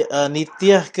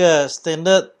nitiah ke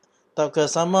standard atau ke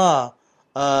sama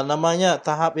namanya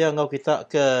tahap yang kau kita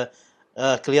ke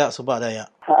keliak subak daya.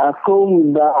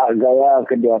 Aku dah gaya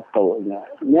ke dia tu.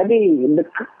 Jadi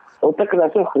otak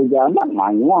rasa kerja amat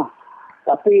manual.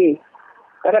 Tapi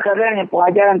kadang-kadang yang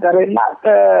pengajaran tarik nak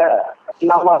ke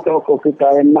nama tu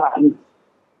kita nak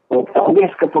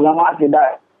habis ke pengamat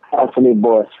tidak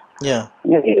selibos.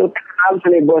 Jadi otak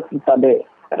selibos tadi.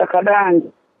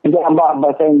 Kadang-kadang jambak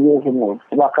bahasa Inggris semua.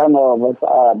 Bahkan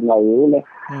bahasa Melayu ni.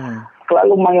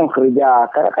 Selalu main kerja.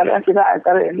 Kadang-kadang kita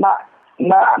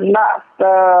nak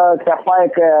tercapai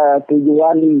ke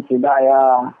tujuan tidak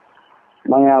ya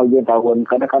main ujian tahun.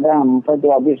 Kadang-kadang sampai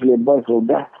tu habis label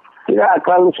sudah. Tidak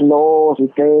terlalu slow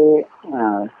sikit.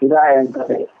 Tidak yang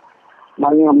tadi.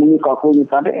 Main menikah aku ni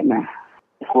tadi ni.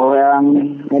 Orang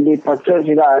jadi pasal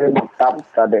tidak ada tetap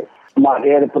tadi. Mak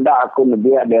dia daripada aku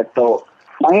lebih ada tu.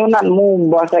 Mayunanmu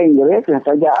bahasa Inggris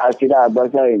saja tidak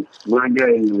bahasa belajar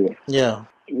Inggris.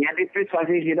 Jadi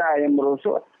prestasi tidak yang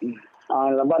merosot.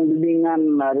 Leban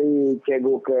bimbingan dari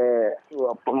cikgu ke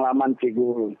pengalaman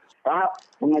cikgu. Tahap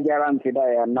pengajaran tidak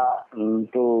ya nak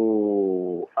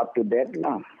untuk up to date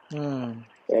lah.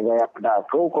 Ya gaya pada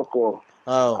aku.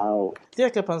 Dia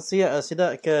ke pansia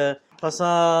tidak ke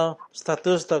pasal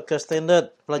status atau ke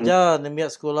standard pelajar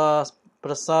nemiak sekolah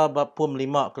persa bapum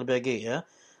 5 lebih lagi ya.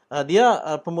 Dia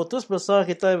pemutus besar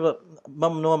kita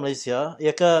menua Malaysia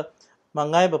ia ke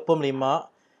mangai bapum 5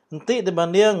 nanti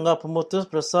dibanding dengan pemutus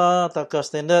besar atau ke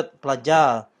standard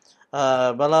pelajar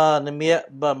bala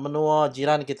nemiak menua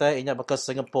jiran kita inya bekas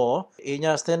Singapura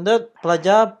inya standard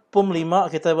pelajar pum 5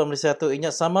 kita Malaysia tu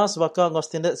inya sama sebaka dengan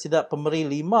standard sidak pemberi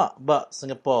 5 bak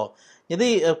Singapura.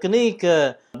 Jadi kini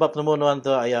ke bab penemuan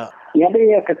tu ayah.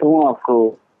 Jadi dia ketemu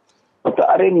aku. Untuk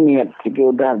hari ni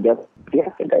sikit udah dia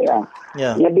sedaya.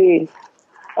 Jadi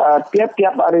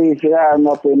tiap-tiap hari saya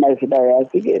ngopi mai sedaya.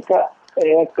 Sikit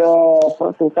ke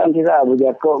pertusan saya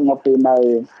berjakok ngopi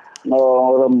mai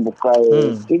orang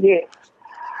bukai. Sikit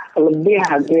lebih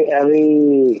hari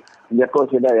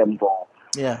jakok sedaya empong.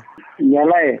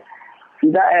 Nyalai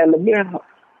tidak lebih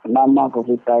nama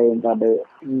kita yang tadi.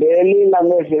 Daily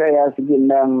language saya sikit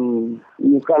nang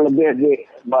muka lebih lagi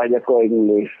baca ko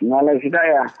English. Ngalah kita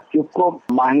ya cukup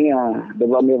mahir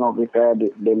dibanding kita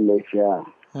di Malaysia.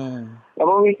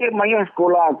 Kalau mikir mahir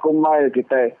sekolah aku mai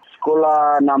kita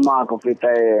sekolah nama aku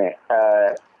kita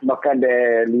bahkan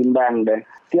de limbang de.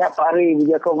 Tiap hari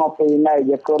berjako ngopi nai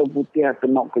jako putih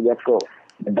kenok ke jako.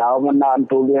 Dah mana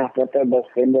tulis kata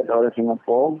berstandard orang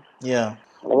Singapura.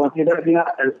 Orang tidak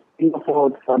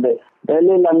Singapura tadi.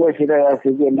 Daily language kita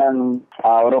sikit nang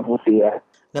orang putih ya.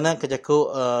 Kena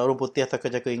kejaku orang putih atau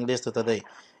kejaku Inggeris tu tadi.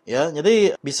 Ya,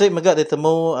 jadi bisa megak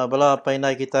ditemu bala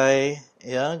painai kita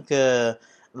ya ke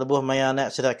lebuh maya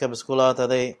anak sidak ke bersekolah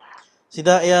tadi.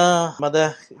 Sidak ya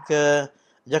madah ke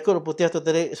jaku orang putih tu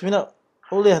tadi sebenarnya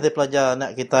boleh dia pelajar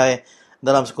anak kita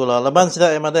dalam sekolah. Leban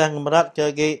sidak yang madah ngemerat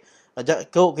ke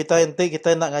jaku kita nanti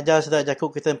kita nak ngajar sidak jaku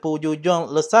kita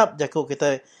ujung lesap jaku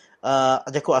kita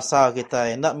jaku asal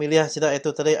kita. Nak milih sidak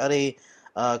itu tadi hari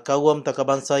kaum tak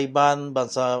bangsa Iban,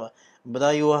 bangsa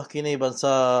Melayu kini,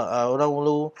 bangsa orang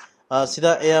Ulu.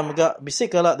 Sidak yang megak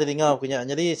bisik kalak didengar punya.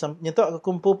 Jadi nyentak ke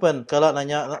kumpulan kalak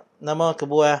nanya nama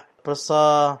kebuah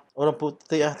persa orang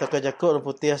putih tak jaku orang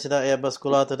putih sidak yang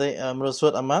bersekolah tadi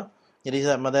merusut amat. Jadi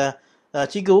sidak madah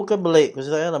cikgu kan belik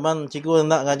saya laman cikgu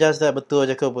nak ngajar saya betul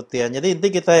jakut putih. Jadi nanti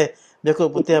kita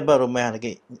jakut putih baru rumah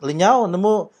lagi. Lenyau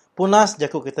nemu punas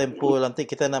jakut kita empu nanti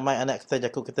kita nak mai anak kita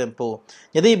jakut kita empu.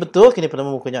 Jadi betul kini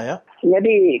penemu bukunya ya.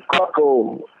 Jadi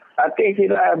kau ate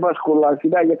sila bas sekolah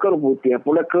sila jakut putih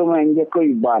pula ke main jakut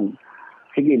iban.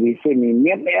 Segi bisa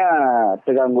minit ya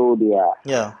terganggu dia.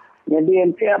 Ya. Jadi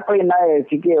nanti apa yang naik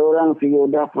sikit orang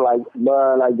sikit udah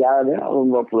belajar ya,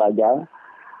 umur pelajar.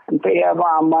 Nanti ya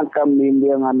amat kami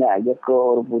bimbing anak aja ke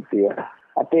orang putih.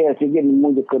 Nanti ya sikit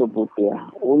nemu je ke orang putih.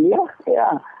 Uliah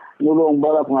ya, nulung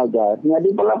bala pengajar.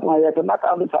 Jadi bala pengajar kena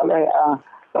tak ada salah.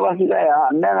 Kalau sila ya,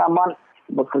 anda amat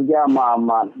bekerja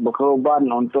amat,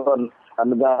 berkorban untuk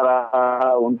negara,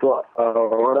 untuk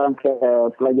orang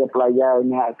pelajar-pelajar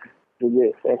ini.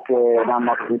 Jadi ke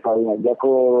nama kita ini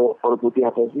jago orang putih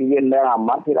atau sigin dan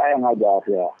amat tidak yang ngajar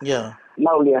ya. Ya.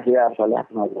 Mau lihat ya salah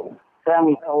ngajar.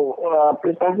 Sang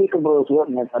prestasi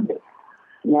keberhasilannya tadi.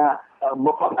 Ya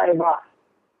bukannya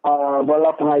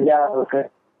bala pengajar ke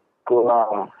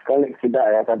kali tidak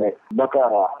ya tadi.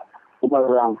 Bakal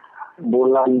orang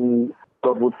bulan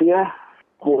putih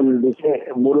pun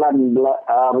bisa bulan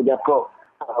berjago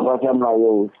bahasa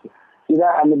Melayu.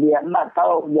 Tidak ada dia nak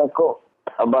tahu jago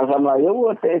bahasa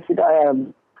Melayu tidak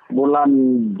bulan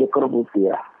jakor putih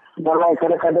ya. Dalam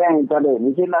kadang-kadang tadi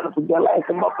mesti nak berjalan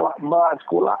ke bawah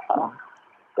sekolah.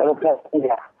 Kalau ya,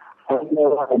 saya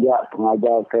ada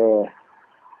pengajar ke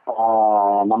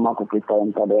nama kita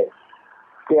yang tadi.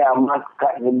 Kiamat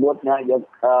kat sebutnya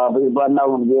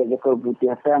beribadahun dia jakor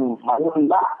putih yang malu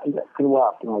tak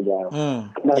keluar pengajar.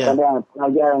 Kadang-kadang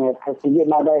pengajar yang sedikit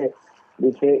ada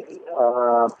bisa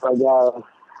pelajar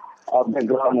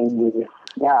background ini.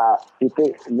 Ya, itu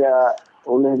dia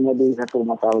oleh menjadi satu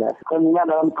masalah. Kan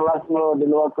ingat dalam kelas di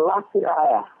luar kelas tidak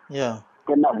ya. Ya.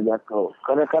 Kena berjago.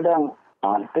 Kadang-kadang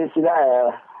nanti tidak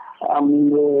ya.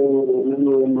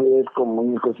 Minggu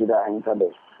mengikut tidak yang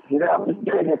tadi. Tidak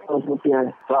mesti jakor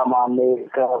putih selama ambil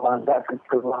ke bangsa ke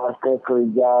kelas ke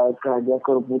kerja ke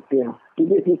jakor putih.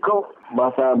 Tidak ikut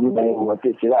bahasa budaya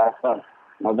berarti tidak asal.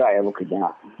 Maka ya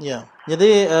bekerja. Ya.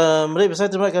 Jadi mereka saya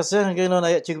terima kasih kerana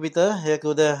ayat cikgu kita ya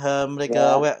kudah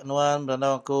mereka awak nuan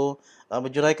beranda aku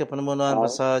berjurai ke penemuan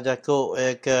pasal jakuk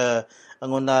ke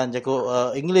penggunaan jakuk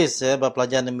Inggeris ya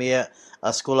pelajaran demi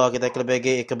sekolah kita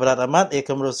kelebih keberat amat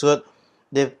kemerusut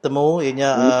ditemu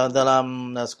ianya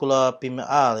dalam sekolah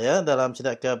PML ya dalam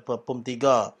sidak ke PUM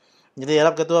 3. Jadi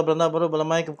harap ketua beranda baru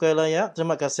berlamai ke bukai ya.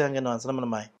 Terima kasih kerana selamat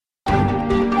lemai.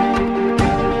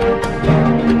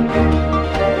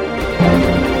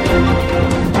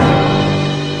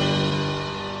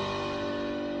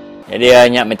 Jadi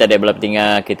banyak minta dia belum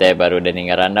tinggal kita baru dan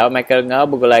tinggal randau Michael ngau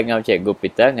bergulai ngau cikgu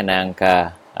kita ngenang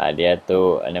ka dia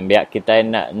tu nembiak kita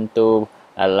nak entu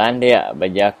landia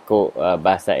berjakuk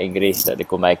bahasa Inggeris tak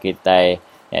dikumai kita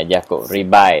ya jakuk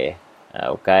ribai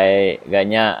ukai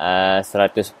ganya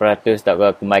 100% tak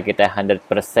kumai kita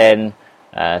 100%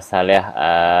 salah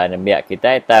nembiak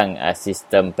kita tang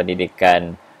sistem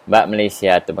pendidikan bak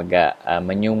Malaysia tu megak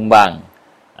menyumbang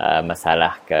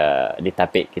masalah ke di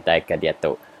tapik kita ke dia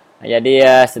tu. Jadi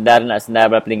sedar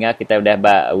berpelinga kita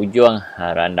sudah ujung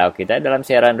randau kita dalam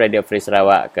siaran Radio Free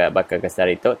Sarawak ke bakal kesar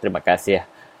itu. Terima kasih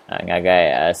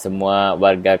ngagai semua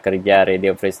warga kerja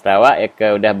Radio Free Sarawak yang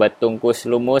ke sudah bertungkus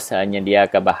lumus nyedia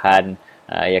ke bahan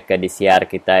yang ke disiar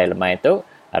kita lemai itu.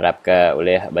 Harap ke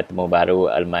boleh bertemu baru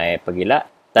lemai pegila.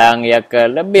 Tang yang ke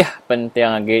lebih penting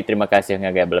lagi terima kasih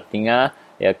ngagai berpelinga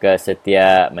yang ke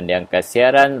setia mendiangkan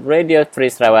siaran Radio Free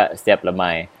Sarawak setiap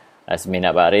lemai.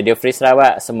 Seminat Pak Radio Free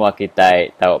Sarawak, semua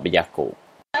kita tahu berjaku.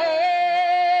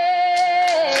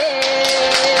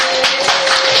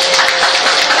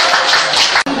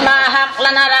 Mahak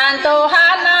lanaran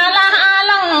Tuhan Allah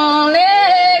alang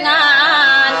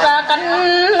dengan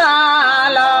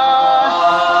kekenalo.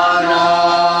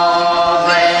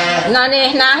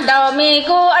 Nanih nah daw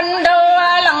miku ando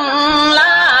alang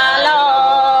lalo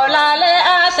lale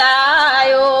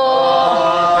asayo.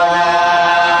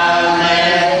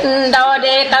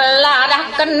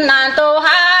 Kena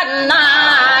Tuhan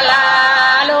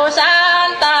lalu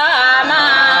santaman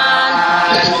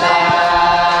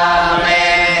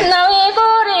nawi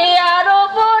kuria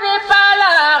rupuri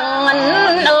palangan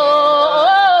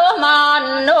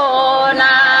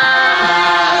manuna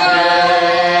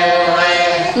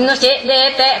nusik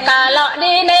detek kalau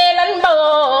di nelan bo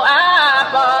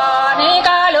apa ni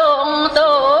kalung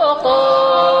tuku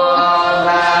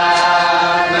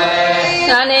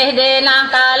aneh denah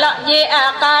kalau je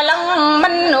akalang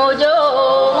menuju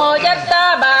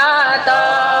jata bata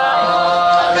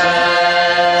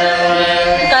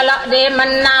kalau di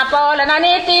menapo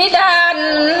lanani tidan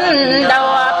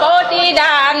dawa po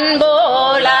tidan bo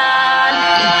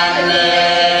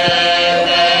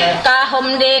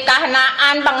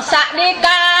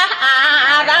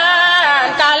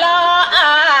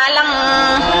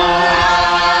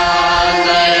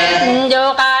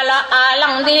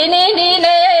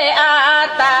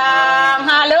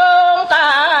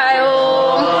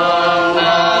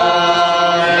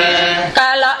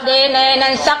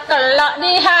nenan sakelak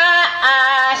diha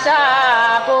asa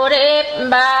purip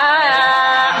ba